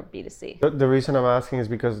B2C. The reason I'm asking is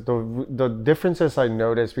because the differences I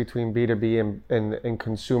noticed between B2B and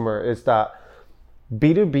consumer is that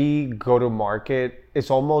B2B go-to-market is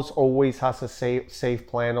almost always has a safe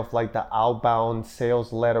plan of like the outbound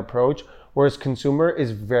sales-led approach, whereas consumer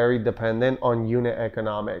is very dependent on unit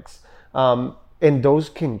economics. And those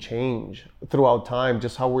can change throughout time,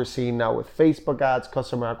 just how we're seeing now with Facebook ads,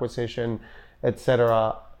 customer acquisition,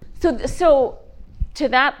 etc. So to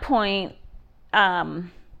that point,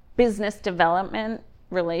 business development,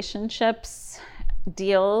 relationships,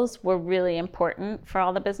 deals were really important for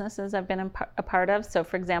all the businesses I've been a part of. So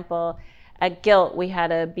for example, at Gilt, we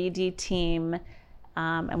had a BD team,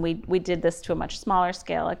 and we did this to a much smaller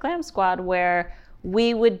scale at Glam Squad, where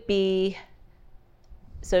we would be,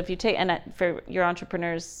 so if you take, and for your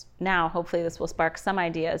entrepreneurs now, hopefully this will spark some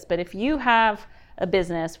ideas, but if you have a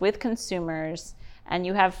business with consumers and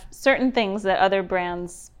you have certain things that other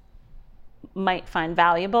brands might find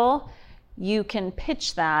valuable, you can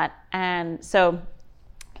pitch that. And so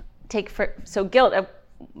Gilt,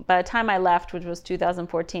 by the time I left, which was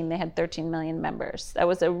 2014, they had 13 million members. That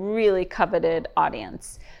was a really coveted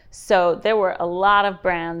audience. So there were a lot of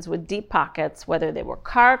brands with deep pockets, whether they were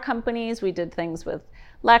car companies. We did things with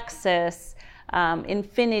Lexus,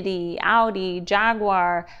 Infiniti, Audi,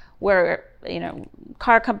 Jaguar, where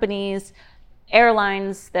car companies,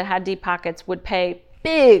 airlines that had deep pockets would pay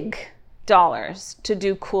big dollars to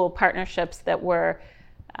do cool partnerships that were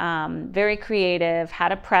very creative,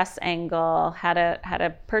 had a press angle, had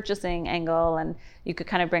a purchasing angle, and you could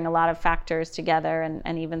kind of bring a lot of factors together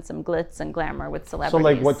and even some glitz and glamour with celebrities. So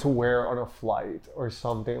like what to wear on a flight or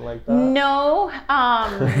something like that? No.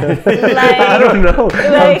 I don't know.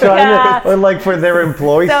 I'm trying to, or like for their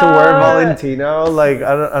employees to wear Valentino. Like,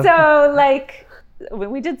 I don't. So like,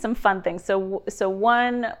 we did some fun things. So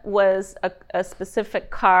one was a specific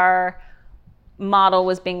car model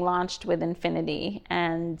was being launched with Infiniti,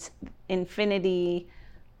 and Infiniti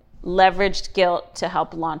leveraged Gilt to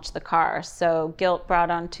help launch the car. So Gilt brought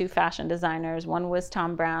on two fashion designers. One was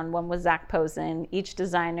Tom Brown, one was Zach Posen. Each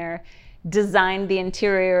designer designed the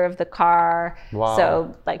interior of the car. Wow.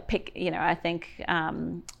 So like I think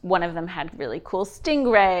one of them had really cool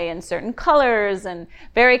Stingray and certain colors and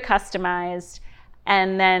very customized.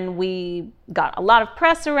 And then we got a lot of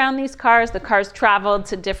press around these cars. The cars traveled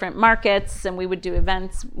to different markets, and we would do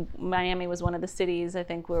events. Miami was one of the cities, I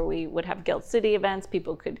think, where we would have Gilt City events.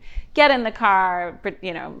 People could get in the car,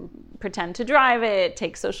 pretend to drive it,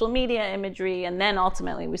 take social media imagery, and then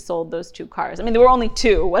ultimately we sold those 2 cars. I mean, there were only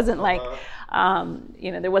 2. It wasn't like,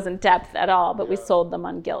 there wasn't depth at all, but we sold them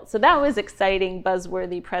on Gilt. So that was exciting,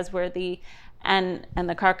 buzzworthy, pressworthy. And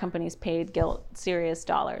the car companies paid Gilt serious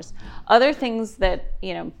dollars. Other things that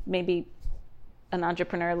maybe an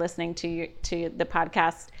entrepreneur listening to the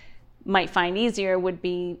podcast might find easier would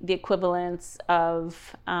be the equivalence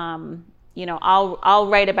of I'll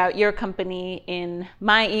write about your company in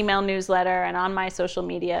my email newsletter and on my social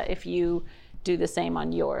media if you do the same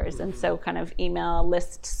on yours. And so kind of email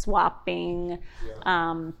list swapping.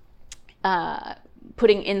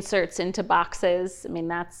 Putting inserts into boxes. I mean,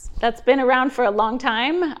 that's been around for a long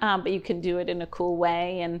time, but you can do it in a cool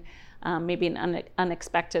way and maybe an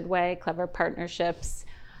unexpected way, clever partnerships.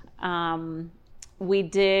 We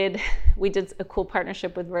did a cool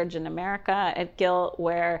partnership with Virgin America at Gilt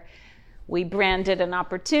where we branded an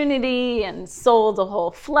opportunity and sold a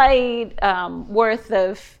whole flight worth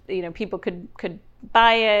of, people could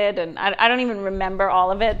buy it. And I don't even remember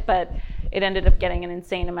all of it, but it ended up getting an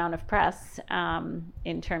insane amount of press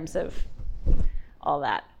in terms of all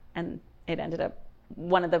that. And it ended up,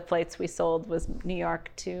 one of the flights we sold was New York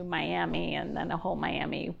to Miami, and then a whole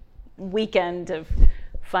Miami weekend of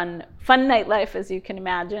fun nightlife, as you can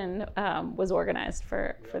imagine, was organized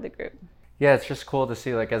for the group. Yeah, it's just cool to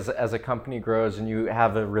see, like, as a company grows and you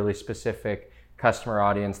have a really specific customer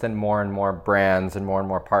audience, then more and more brands and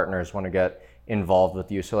more partners want to get involved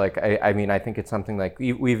with you. So like, I mean, I think it's something like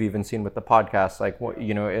we've even seen with the podcast, like,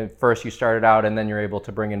 at first you started out and then you're able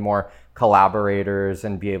to bring in more collaborators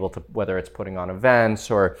and be able to, whether it's putting on events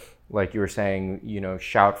or like you were saying,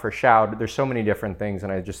 shout for shout, there's so many different things.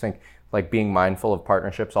 And I just think like being mindful of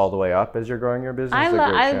partnerships all the way up as you're growing your business.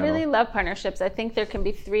 I really love partnerships. I think there can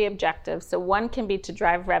be 3 objectives. So one can be to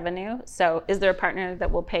drive revenue. So is there a partner that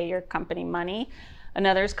will pay your company money?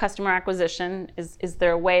 Another is customer acquisition. Is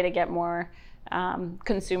there a way to get more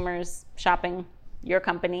consumers shopping your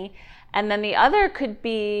company? And then the other could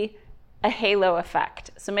be a halo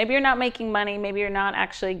effect. So maybe you're not making money, maybe you're not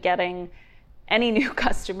actually getting any new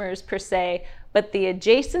customers per se, but the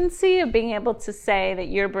adjacency of being able to say that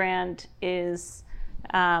your brand is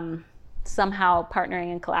somehow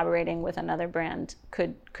partnering and collaborating with another brand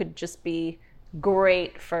could just be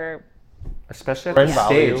great for, especially at the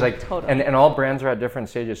stage, like, totally. and all brands are at different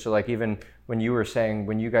stages. So like, even when you were saying,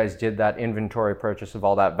 when you guys did that inventory purchase of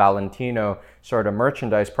all that Valentino sort of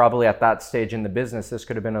merchandise, probably at that stage in the business, this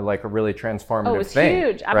could have been a really transformative thing.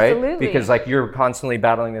 Huge, absolutely. Right? Because like, you're constantly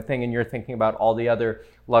battling the thing and you're thinking about all the other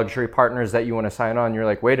luxury partners that you want to sign on. You're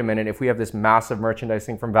like, wait a minute, if we have this massive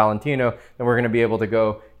merchandising from Valentino, then we're going to be able to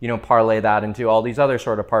go, parlay that into all these other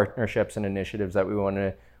sort of partnerships and initiatives that we want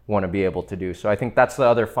to be able to do. So I think that's the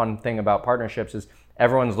other fun thing about partnerships is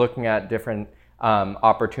everyone's looking at different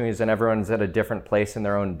opportunities and everyone's at a different place in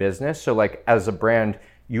their own business. So like, as a brand,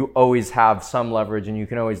 you always have some leverage and you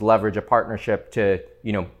can always leverage a partnership to,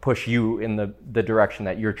 push you in the direction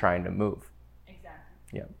that you're trying to move.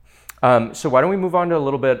 Exactly. Yeah. So why don't we move on to a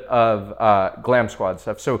little bit of Glam Squad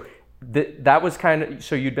stuff. So that was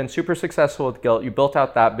so you'd been super successful with Gilt, you built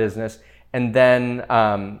out that business, and then,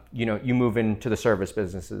 you move into the service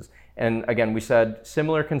businesses. And again, we said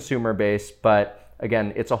similar consumer base, but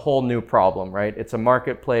again, it's a whole new problem, right? It's a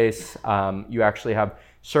marketplace. You actually have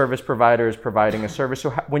service providers providing a service.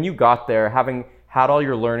 So when you got there, having had all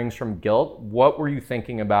your learnings from Gilt, what were you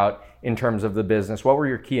thinking about in terms of the business? What were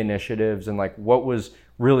your key initiatives, and like, what was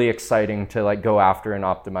really exciting to like go after and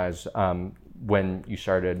optimize when you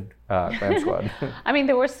started Glam Squad? I mean,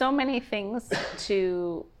 there were so many things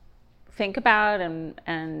to think about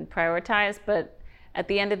and prioritize, but at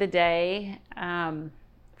the end of the day,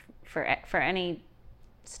 for any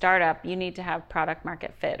startup, you need to have product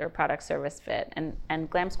market fit or product service fit, and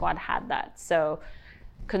Glam Squad had that. So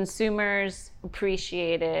consumers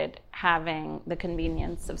appreciated having the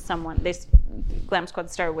convenience of someone. Glam Squad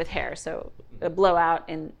started with hair, so a blowout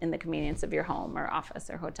in the convenience of your home or office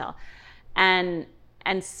or hotel, and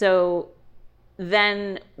so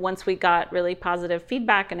then once we got really positive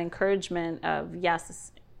feedback and encouragement of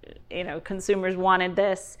yes, consumers wanted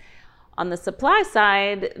this. On the supply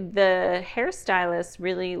side, the hairstylists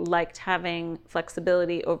really liked having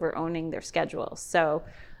flexibility over owning their schedule. So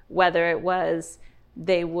whether it was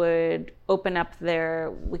they would open up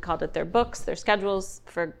we called it their books, their schedules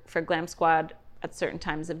for Glam Squad at certain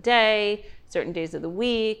times of day, certain days of the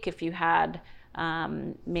week. If you had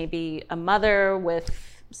maybe a mother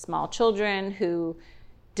with small children who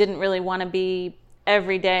didn't really want to be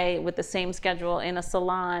every day with the same schedule in a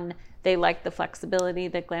salon, they liked the flexibility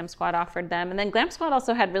that Glam Squad offered them. And then Glam Squad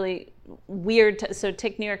also had really weird, so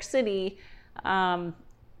take New York City, a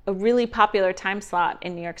really popular time slot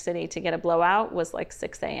in New York City to get a blowout was like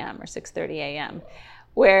 6 a.m. or 6:30 a.m.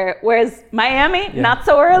 Whereas Miami, not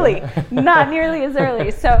so early, not nearly as early.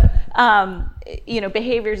 So,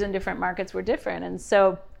 behaviors in different markets were different. And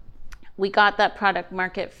so we got that product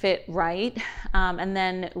market fit right. And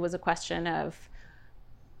then it was a question of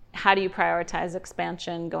how do you prioritize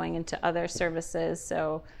expansion going into other services?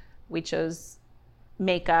 So we chose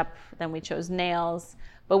makeup, then we chose nails.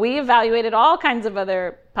 But we evaluated all kinds of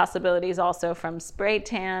other possibilities also, from spray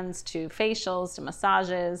tans to facials to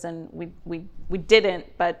massages, and we didn't,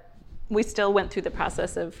 but we still went through the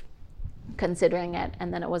process of considering it.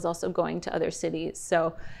 And then it was also going to other cities.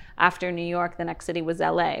 So after New York, the next city was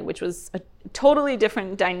LA, which was a totally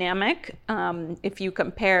different dynamic. If you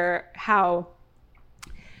compare how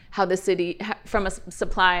the city, from a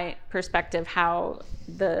supply perspective, how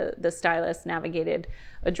the stylists navigated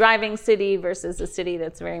a driving city versus a city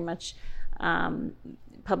that's very much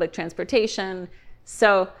public transportation.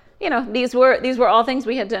 So, these were all things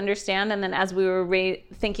we had to understand. And then as we were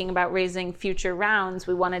thinking about raising future rounds,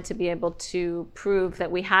 we wanted to be able to prove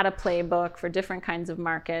that we had a playbook for different kinds of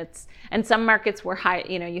markets. And some markets were high,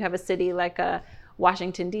 you have a city like a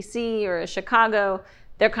Washington, D.C. or a Chicago.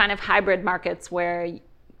 They're kind of hybrid markets where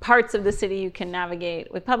parts of the city you can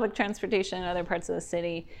navigate with public transportation, and other parts of the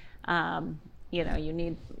city,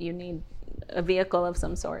 you need a vehicle of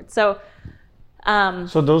some sort. So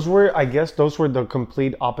those were the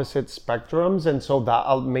complete opposite spectrums, and so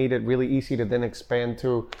that made it really easy to then expand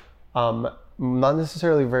to, not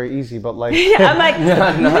necessarily very easy, but like I'm like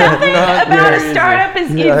nothing about a startup is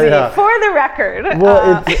easy, for the record.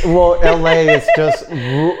 Well, LA is just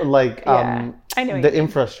like I know the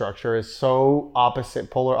infrastructure is so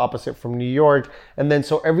polar opposite from New York, and then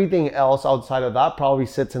so everything else outside of that probably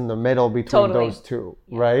sits in the middle between those two,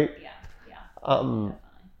 right?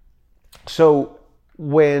 So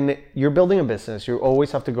when you're building a business, you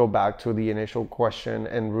always have to go back to the initial question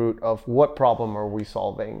and root of what problem are we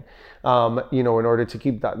solving, in order to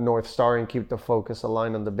keep that North Star and keep the focus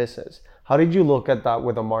aligned on the business. How did you look at that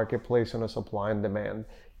with a marketplace and a supply and demand?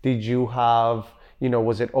 Did you have,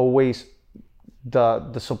 was it always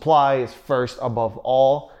the supply is first above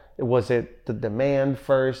all? Was it the demand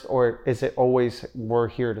first, or is it always we're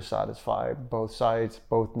here to satisfy both sides,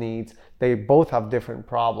 both needs? They both have different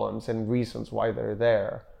problems and reasons why they're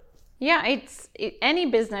there. Yeah, any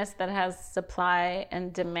business that has supply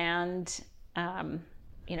and demand,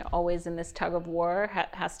 always in this tug of war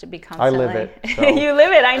has to be constantly. I live it. So. You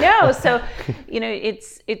live it, I know. So,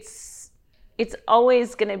 it's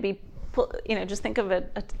always going to be. Just think of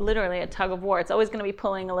it literally a tug of war. It's always going to be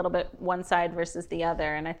pulling a little bit one side versus the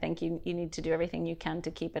other, and I think you need to do everything you can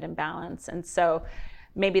to keep it in balance. And so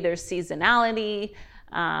maybe there's seasonality,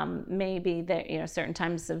 maybe there, certain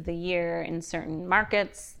times of the year in certain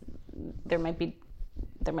markets there might be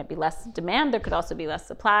less demand. There could also be less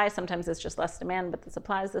supply. Sometimes it's just less demand, but the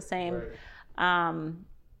supply is the same. Right.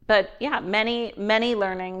 But yeah, many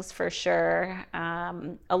learnings for sure.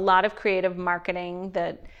 A lot of creative marketing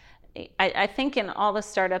that. I think in all the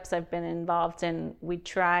startups I've been involved in, we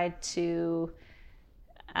try to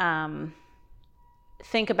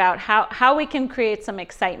think about how we can create some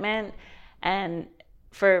excitement and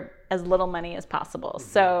for as little money as possible.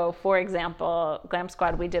 Mm-hmm. So, for example, Glam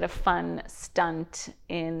Squad, we did a fun stunt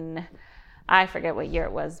in, I forget what year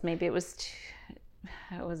it was. Maybe it was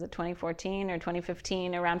 2014 or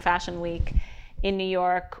 2015, around Fashion Week in New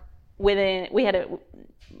York. We had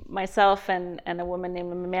myself and a woman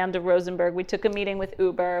named Amanda Rosenberg, we took a meeting with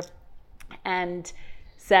Uber and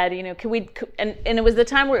said, and it was the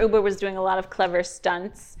time where Uber was doing a lot of clever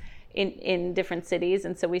stunts in different cities.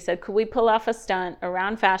 And so we said, could we pull off a stunt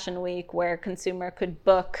around Fashion Week where a consumer could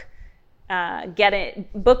book an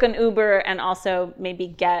Uber and also maybe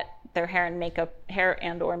get their hair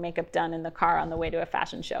and or makeup done in the car on the way to a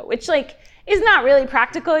fashion show, which is not really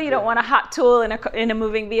practical. You don't want a hot tool in a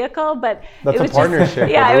moving vehicle, but it was a partnership.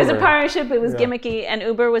 It was a partnership. It was gimmicky, and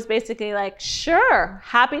Uber was basically like, sure,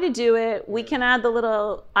 happy to do it. We can add the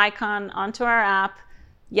little icon onto our app.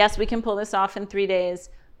 Yes, we can pull this off in 3 days,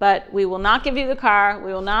 but we will not give you the car.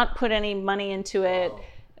 We will not put any money into it.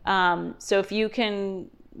 So if you can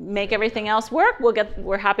make everything else work,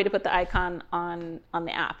 we're happy to put the icon on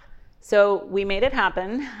the app. So we made it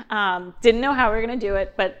happen. Didn't know how we were going to do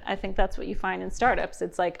it, but I think that's what you find in startups.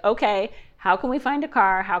 It's like, okay, how can we find a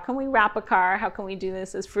car? How can we wrap a car? How can we do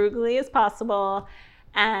this as frugally as possible?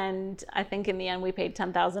 And I think in the end we paid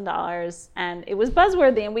 $10,000, and it was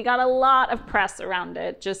buzzworthy, and we got a lot of press around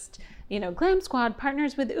it. Just, Glam Squad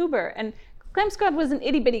partners with Uber. And Glam Squad was an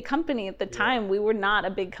itty bitty company at the time. We were not a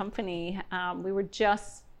big company. We were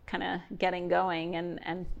just kind of getting going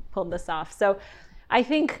and pulled this off. So I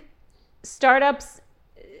think startups,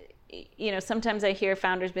 sometimes I hear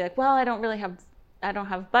founders be like, well, I don't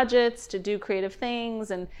have budgets to do creative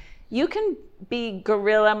things. And you can be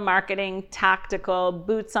guerrilla marketing, tactical,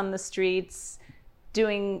 boots on the streets,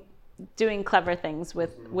 doing clever things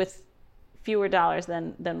with fewer dollars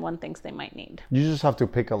than one thinks they might need. You just have to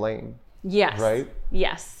pick a lane. Yes. Right?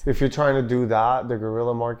 Yes. If you're trying to do that, the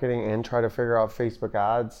guerrilla marketing, and try to figure out Facebook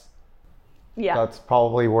ads, that's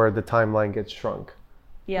probably where the timeline gets shrunk.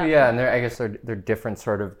 Yeah, and I guess they're different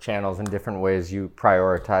sort of channels and different ways you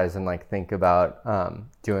prioritize and like think about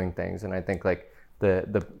doing things. And I think like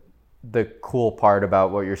the cool part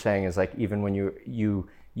about what you're saying is like even when you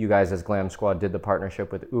guys as Glam Squad did the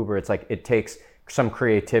partnership with Uber, it's like it takes some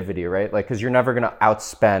creativity, right? Like because you're never gonna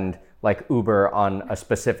outspend like Uber on a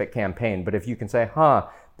specific campaign, but if you can say,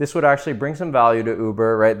 this would actually bring some value to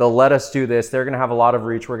Uber, right? They'll let us do this. They're gonna have a lot of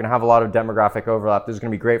reach. We're gonna have a lot of demographic overlap. This is gonna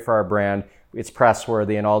be great for our brand. It's press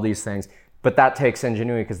worthy and all these things. But that takes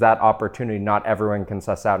ingenuity because that opportunity, not everyone can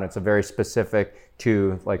suss out. And it's a very specific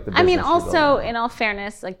to like the business. I mean, also in all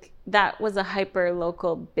fairness, like that was a hyper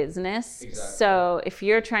local business. Exactly. So if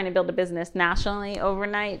you're trying to build a business nationally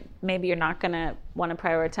overnight, maybe you're not gonna want to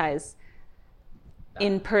prioritize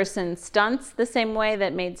in-person stunts the same way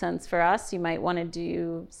that made sense for us. You might want to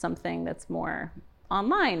do something that's more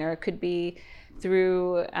online, or it could be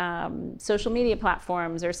through social media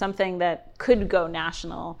platforms or something that could go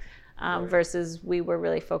national versus we were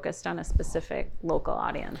really focused on a specific local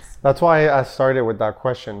audience. That's why I started with that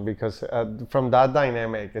question, because from that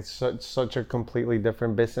dynamic, it's such a completely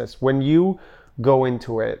different business. When you go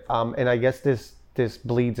into it, and I guess this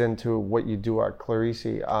bleeds into what you do at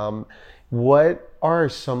Clarici, what are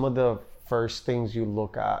some of the first things you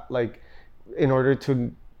look at, like in order to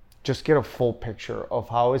just get a full picture of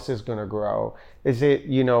how is this going to grow? Is it,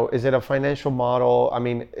 is it a financial model? I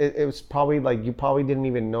mean, it was probably like you probably didn't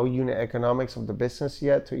even know unit economics of the business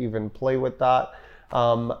yet to even play with that.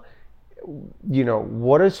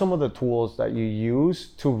 What are some of the tools that you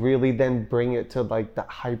use to really then bring it to like the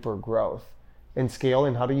hyper growth and scale,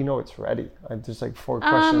 and how do you know it's ready? Just like 4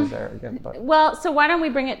 questions there again. But. Well, so why don't we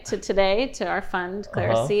bring it to today, to our fund,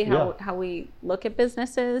 Clarici, how we look at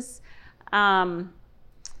businesses.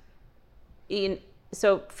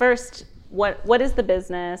 So first, what is the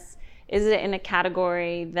business? Is it in a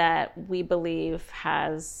category that we believe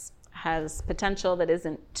has potential, that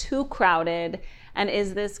isn't too crowded? And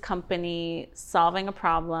is this company solving a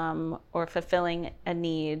problem or fulfilling a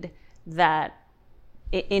need that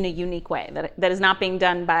in a unique way, that is not being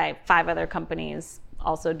done by 5 other companies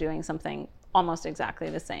also doing something almost exactly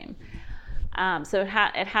the same? So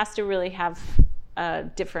it has to really have a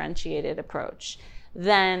differentiated approach.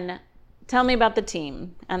 Then tell me about the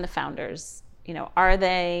team and the founders. Are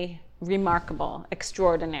they remarkable,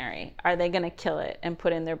 extraordinary? Are they going to kill it and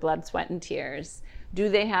put in their blood, sweat, and tears? Do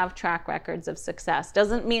they have track records of success?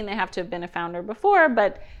 Doesn't mean they have to have been a founder before,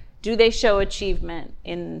 but do they show achievement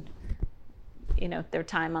in their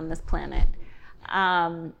time on this planet?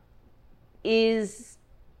 Then this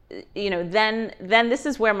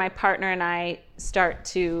is where my partner and I start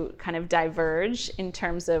to kind of diverge in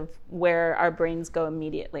terms of where our brains go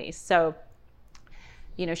immediately. So,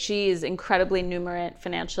 she is incredibly numerate,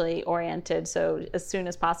 financially oriented. So as soon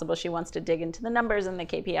as possible, she wants to dig into the numbers and the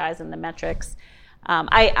KPIs and the metrics.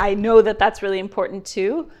 I know that that's really important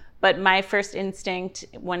too. But my first instinct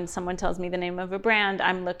when someone tells me the name of a brand,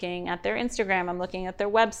 I'm looking at their Instagram, I'm looking at their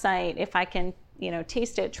website. If I can,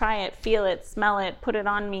 taste it, try it, feel it, smell it, put it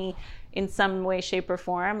on me in some way, shape, or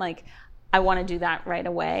form, like I want to do that right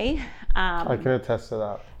away. I can attest to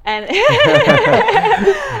that. And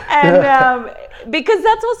because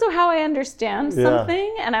that's also how I understand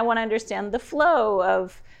something, and I want to understand the flow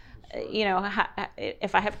of,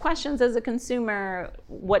 if I have questions as a consumer,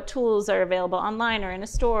 what tools are available online or in a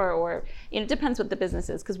store, or it depends what the business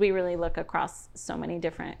is, because we really look across so many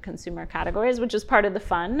different consumer categories, which is part of the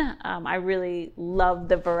fun. I really love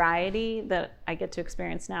the variety that I get to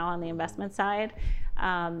experience now on the investment side.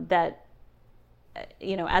 As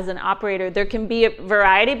an operator, there can be a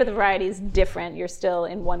variety, but the variety is different. You're still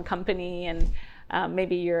in one company, and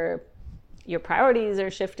maybe your priorities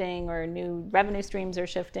are shifting, or new revenue streams are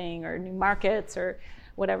shifting, or new markets, or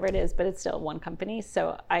whatever it is, but it's still one company.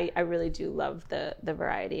 So I really do love the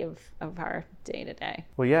variety of our day to day.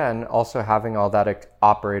 Well, yeah, and also having all that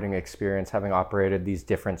operating experience, having operated these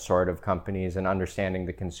different sort of companies and understanding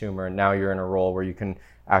the consumer, and now you're in a role where you can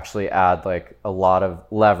actually add like a lot of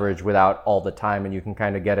leverage without all the time, and you can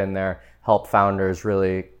kind of get in there, help founders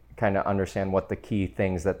really kind of understand what the key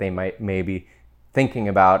things that they might maybe thinking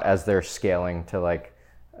about as they're scaling to like,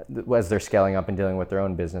 as they're scaling up and dealing with their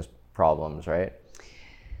own business problems, right?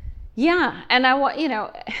 Yeah, and I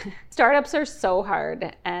want, startups are so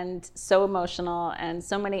hard and so emotional and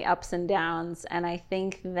so many ups and downs. And I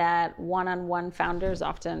think that one-on-one founders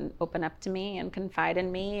often open up to me and confide in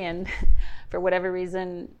me, and for whatever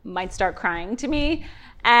reason might start crying to me.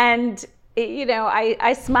 And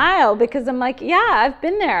I smile because I'm like, yeah, I've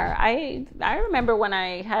been there. I remember when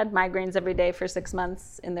I had migraines every day for 6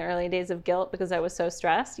 months in the early days of Gilt because I was so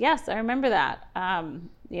stressed. Yes, I remember that.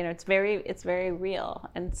 It's very real.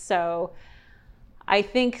 And so I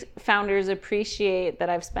think founders appreciate that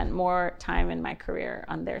I've spent more time in my career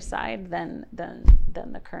on their side than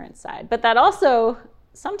the current side. But that also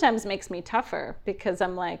sometimes makes me tougher because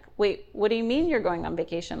I'm like, wait, what do you mean you're going on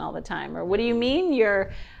vacation all the time? Or what do you mean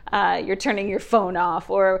you're turning your phone off?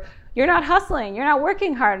 Or you're not hustling, you're not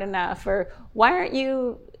working hard enough? Or why aren't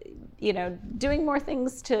you, doing more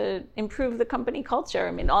things to improve the company culture?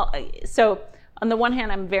 I mean, so on the one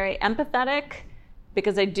hand, I'm very empathetic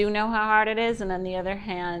because I do know how hard it is. And on the other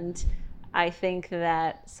hand, I think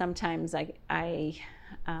that sometimes I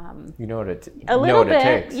you know what it a little bit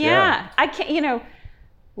takes. Yeah. I can't,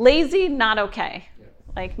 lazy, not okay. Yeah.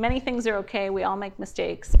 Like many things are okay. We all make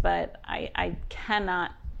mistakes, but I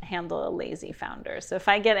cannot handle a lazy founder. So if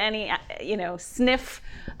I get any, sniff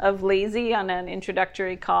of lazy on an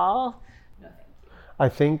introductory call, no thank you. I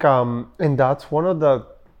think, and that's one of the,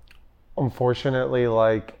 unfortunately,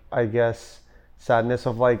 like, I guess, sadness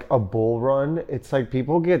of like a bull run. It's like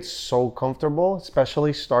people get so comfortable,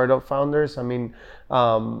 especially startup founders. I mean,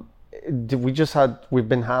 we've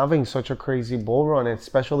been having such a crazy bull run,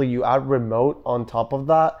 especially you add remote on top of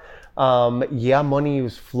that. Money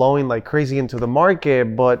is flowing like crazy into the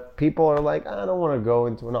market, but people are like, I don't want to go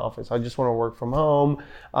into an office. I just want to work from home.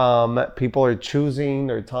 People are choosing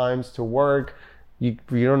their times to work. You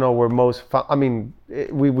don't know where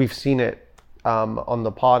we've seen it on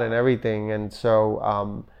the pod and everything. And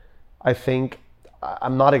so I think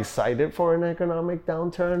I'm not excited for an economic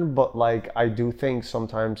downturn, but like I do think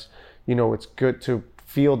sometimes, it's good to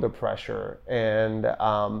feel the pressure and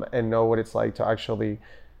know what it's like to actually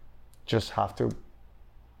just have to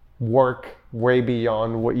work way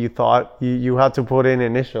beyond what you thought you had to put in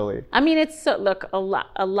initially. I mean, a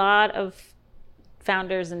lot of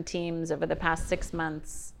founders and teams over the past 6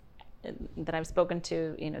 months that I've spoken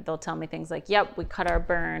to, they'll tell me things like, yep, we cut our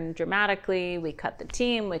burn dramatically, we cut the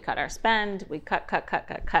team, we cut our spend, we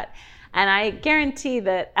cut. And I guarantee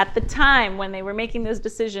that at the time when they were making those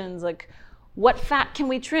decisions, like, what fat can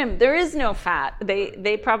we trim? There is no fat.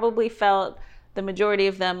 They probably felt, the majority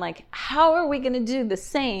of them, like, how are we going to do the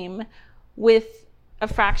same with a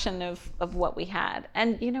fraction of what we had?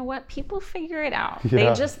 And you know what? People figure it out.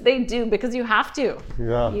 Yeah. They do, because you have to.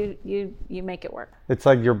 Yeah. You make it work. It's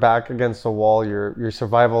like you're back against the wall. Your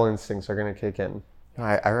survival instincts are going to kick in.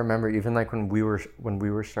 I remember even like when we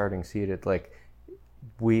were starting Seeded, like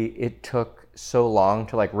it took so long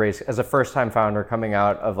to like raise, as a first time founder coming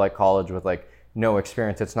out of like college with like no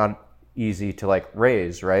experience. It's not easy to like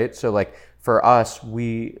raise, right? So like for us,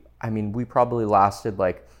 we probably lasted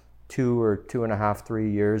like 2 or 2.5,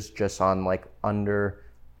 3 years just on like under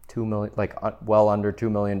 2 million, like well under 2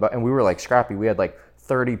 million. But and we were like scrappy. We had like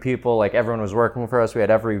 30 people, like everyone was working for us. We had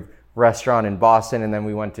every restaurant in Boston, and then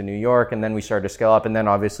we went to New York, and then we started to scale up, and then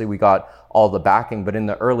obviously we got all the backing. But in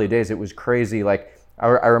the early days, it was crazy. Like I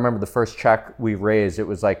remember the first check we raised, it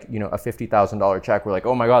was like, a $50,000 check. We're like,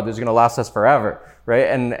 oh my God, this is gonna last us forever, right?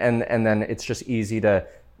 And then it's just easy to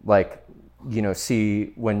like,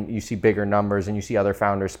 see when you see bigger numbers and you see other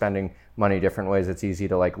founders spending money different ways, it's easy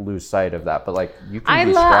to like lose sight of that. But like you can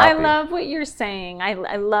be scrappy. I love what you're saying.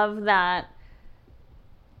 I love that.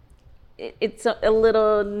 It's a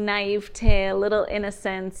little naivete, a little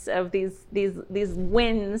innocence of these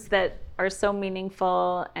wins that are so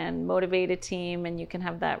meaningful and motivate a team, and you can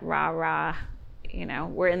have that rah,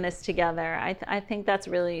 we're in this together. I think that's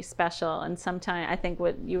really special. And sometimes I think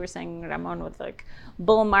what you were saying, Ramon, with like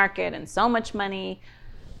bull market and so much money,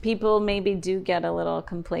 people maybe do get a little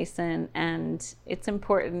complacent, and it's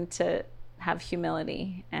important to have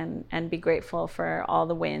humility and be grateful for all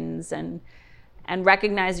the wins and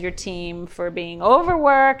recognize your team for being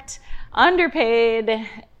overworked, underpaid.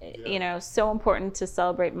 So important to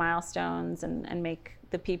celebrate milestones and make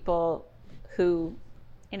the people who,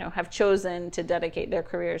 have chosen to dedicate their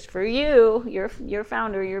careers for you, your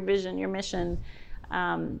founder, your vision, your mission,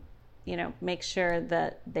 make sure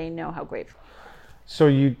that they know how grateful. So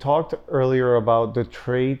you talked earlier about the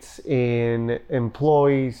traits in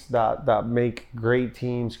employees that make great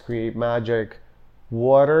teams, create magic.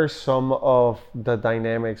 What are some of the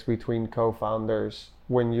dynamics between co-founders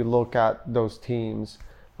when you look at those teams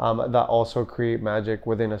that also create magic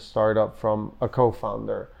within a startup from a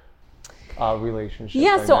co-founder relationship?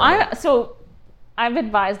 Yeah, dynamic? so I've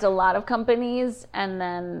advised a lot of companies, and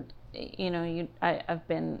then I've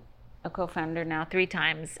been a co-founder now 3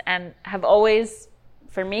 times, and have always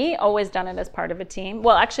done it as part of a team.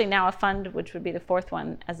 Well, actually now a fund, which would be the 4th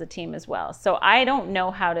one, as a team as well. So I don't know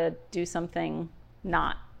how to do something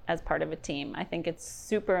not as part of a team. I think it's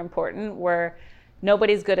super important, where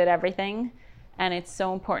nobody's good at everything, and it's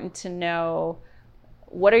so important to know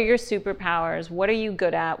what are your superpowers, what are you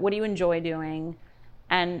good at, what do you enjoy doing,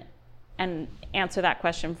 and answer that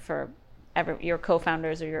question for your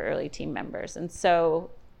co-founders or your early team members. And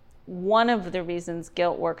so one of the reasons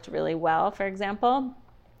Gilt worked really well, for example,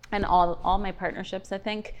 and all my partnerships, I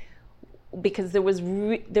think, because there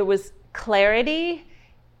was clarity.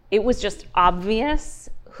 It was just obvious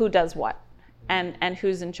who does what and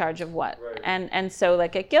who's in charge of what. Right. And so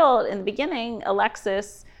like at Gilt in the beginning,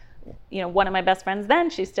 Alexis, one of my best friends then,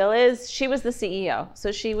 she still is, she was the CEO.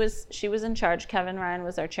 So she was in charge. Kevin Ryan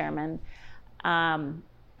was our chairman. And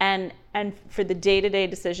for the day-to-day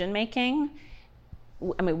decision making,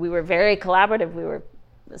 we were very collaborative. We were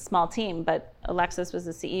a small team, but Alexis was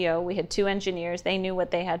the CEO. We had 2 engineers. They knew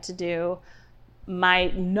what they had to do. My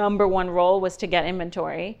number one role was to get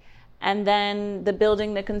inventory. And then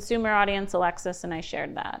building the consumer audience, Alexis and I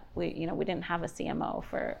shared that. We didn't have a CMO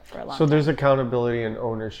for a long time. So there's accountability and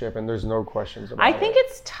ownership, and there's no questions about it. I think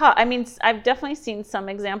it's tough. I've definitely seen some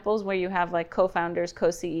examples where you have like co-founders,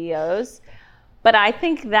 co-CEOs, but I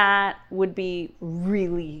think that would be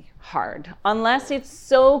really hard unless it's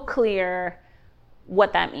so clear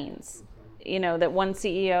what that means. That one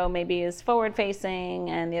CEO maybe is forward facing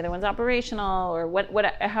and the other one's operational,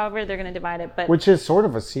 or however they're going to divide it. But which is sort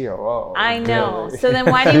of a COO. I know. Really. So then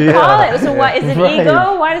why do you call it? So why is it right.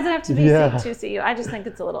 Ego? Why does it have to be 2 CEO? I just think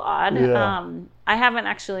it's a little odd. Yeah. I haven't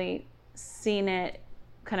actually seen it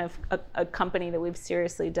kind of a company that we've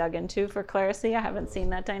seriously dug into for Clarisy. I haven't seen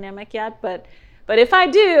that dynamic yet, but if I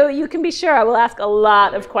do, you can be sure I will ask a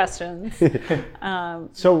lot of questions.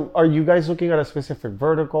 So are you guys looking at a specific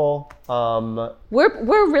vertical? We're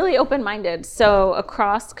really open-minded. So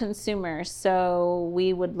across consumers. So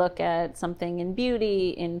we would look at something in beauty,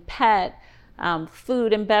 in pet,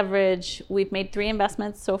 food and beverage. We've made 3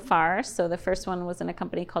 investments so far. So the first one was in a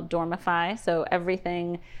company called Dormify. So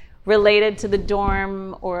everything related to the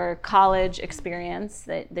dorm or college experience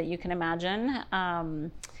that you can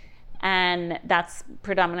imagine. And that's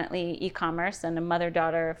predominantly e-commerce and a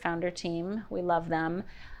mother-daughter founder team. We love them.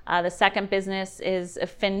 The second business is a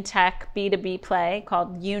fintech B2B play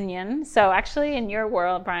called Union. So actually in your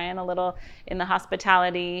world, Brian, a little in the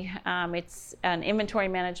hospitality, it's an inventory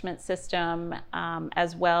management system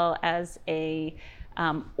as well as a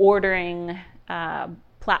ordering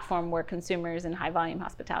platform where consumers in high volume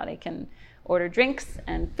hospitality can order drinks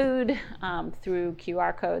and food through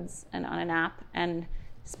QR codes and on an app. And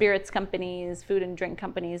spirits companies, food and drink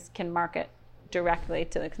companies can market directly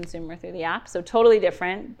to the consumer through the app. So totally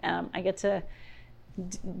different. I get to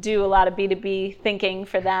do a lot of B2B thinking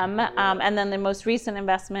for them. And then the most recent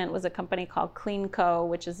investment was a company called CleanCo,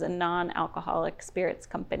 which is a non-alcoholic spirits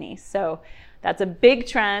company. So that's a big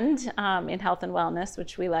trend in health and wellness,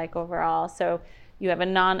 which we like overall. So you have a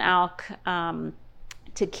non-alc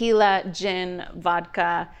tequila, gin,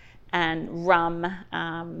 vodka, and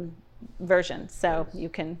rum version. So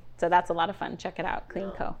that's a lot of fun. Check it out,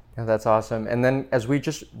 CleanCo. Yeah, that's awesome. And then as we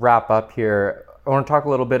just wrap up here, I want to talk a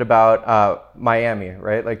little bit about Miami,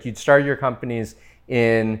 right? Like you'd started your companies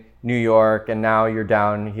in New York and now you're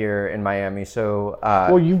down here in Miami. So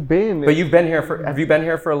have you been here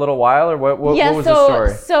for a little while, or what was the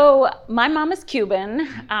story? So my mom is Cuban.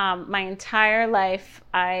 My entire life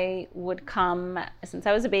I would come, since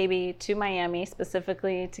I was a baby, to Miami,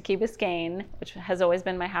 specifically to Key Biscayne, which has always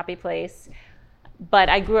been my happy place. But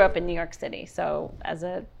I grew up in New York City. So as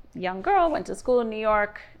a young girl, went to school in New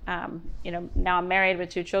York. Now I'm married with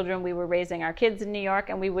 2 children. We were raising our kids in New York,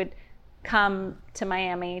 and we would come to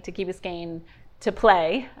Miami, to Key Biscayne, to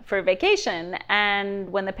play for vacation. And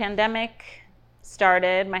when the pandemic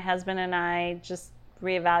started, my husband and I just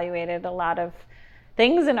reevaluated a lot of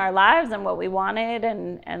things in our lives and what we wanted,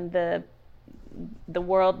 and the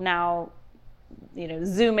world now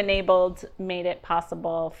Zoom enabled made it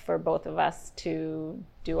possible for both of us to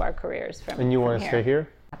do our careers from. And you want to stay here?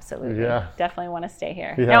 Absolutely. Yeah. Definitely want to stay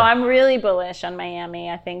here. Yeah. No, I'm really bullish on Miami.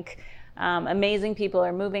 I think amazing people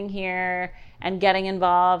are moving here and getting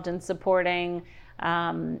involved and supporting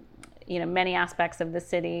many aspects of the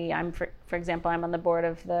city. For example, I'm on the board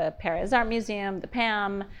of the Perez Art Museum, the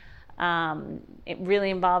PAM. It really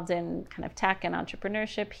involved in kind of tech and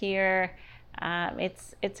entrepreneurship here.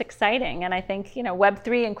 It's exciting, and I think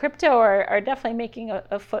Web3 and crypto are definitely making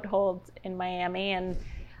a foothold in Miami. And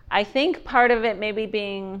I think part of it maybe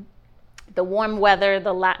being the warm weather,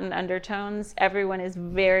 the Latin undertones. Everyone is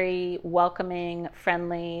very welcoming,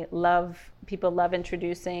 friendly. People love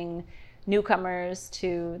introducing newcomers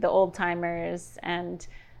to the old timers, and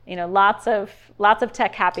lots of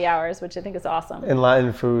tech happy hours, which I think is awesome. And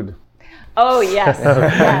Latin food. Oh yes,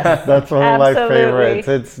 yes. That's one of Absolutely. my favorites.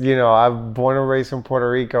 It's I'm born and raised in Puerto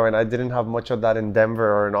Rico, and I didn't have much of that in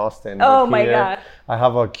Denver or in Austin. Oh But my here, God. I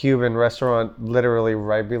have a Cuban restaurant literally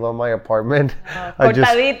right below my apartment.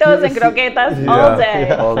 Cortaditos and croquetas all day.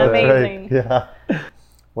 all day. Amazing. Yeah.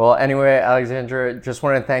 Well, anyway, Alexandra, just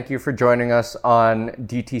want to thank you for joining us on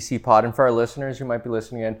DTC Pod. And for our listeners who might be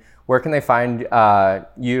listening in, where can they find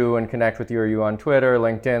you and connect with you? Are you on Twitter,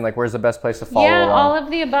 LinkedIn? Like, where's the best place to follow along? All of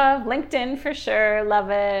the above. LinkedIn for sure. Love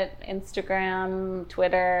it. Instagram,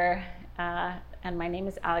 Twitter. And my name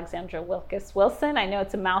is Alexandra Wilkes Wilson. I know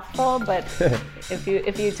it's a mouthful, but if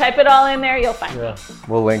you type it all in there, you'll find me.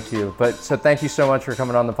 We'll link to you. So thank you so much for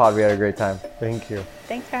coming on the pod. We had a great time. Thank you.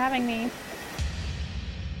 Thanks for having me.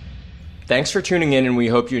 Thanks for tuning in, and we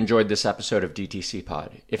hope you enjoyed this episode of DTC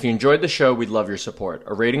Pod. If you enjoyed the show, we'd love your support.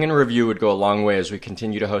 A rating and review would go a long way as we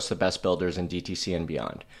continue to host the best builders in DTC and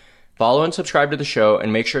beyond. Follow and subscribe to the show,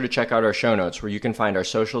 and make sure to check out our show notes where you can find our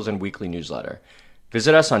socials and weekly newsletter.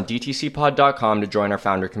 Visit us on dtcpod.com to join our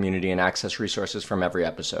founder community and access resources from every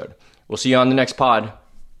episode. We'll see you on the next pod.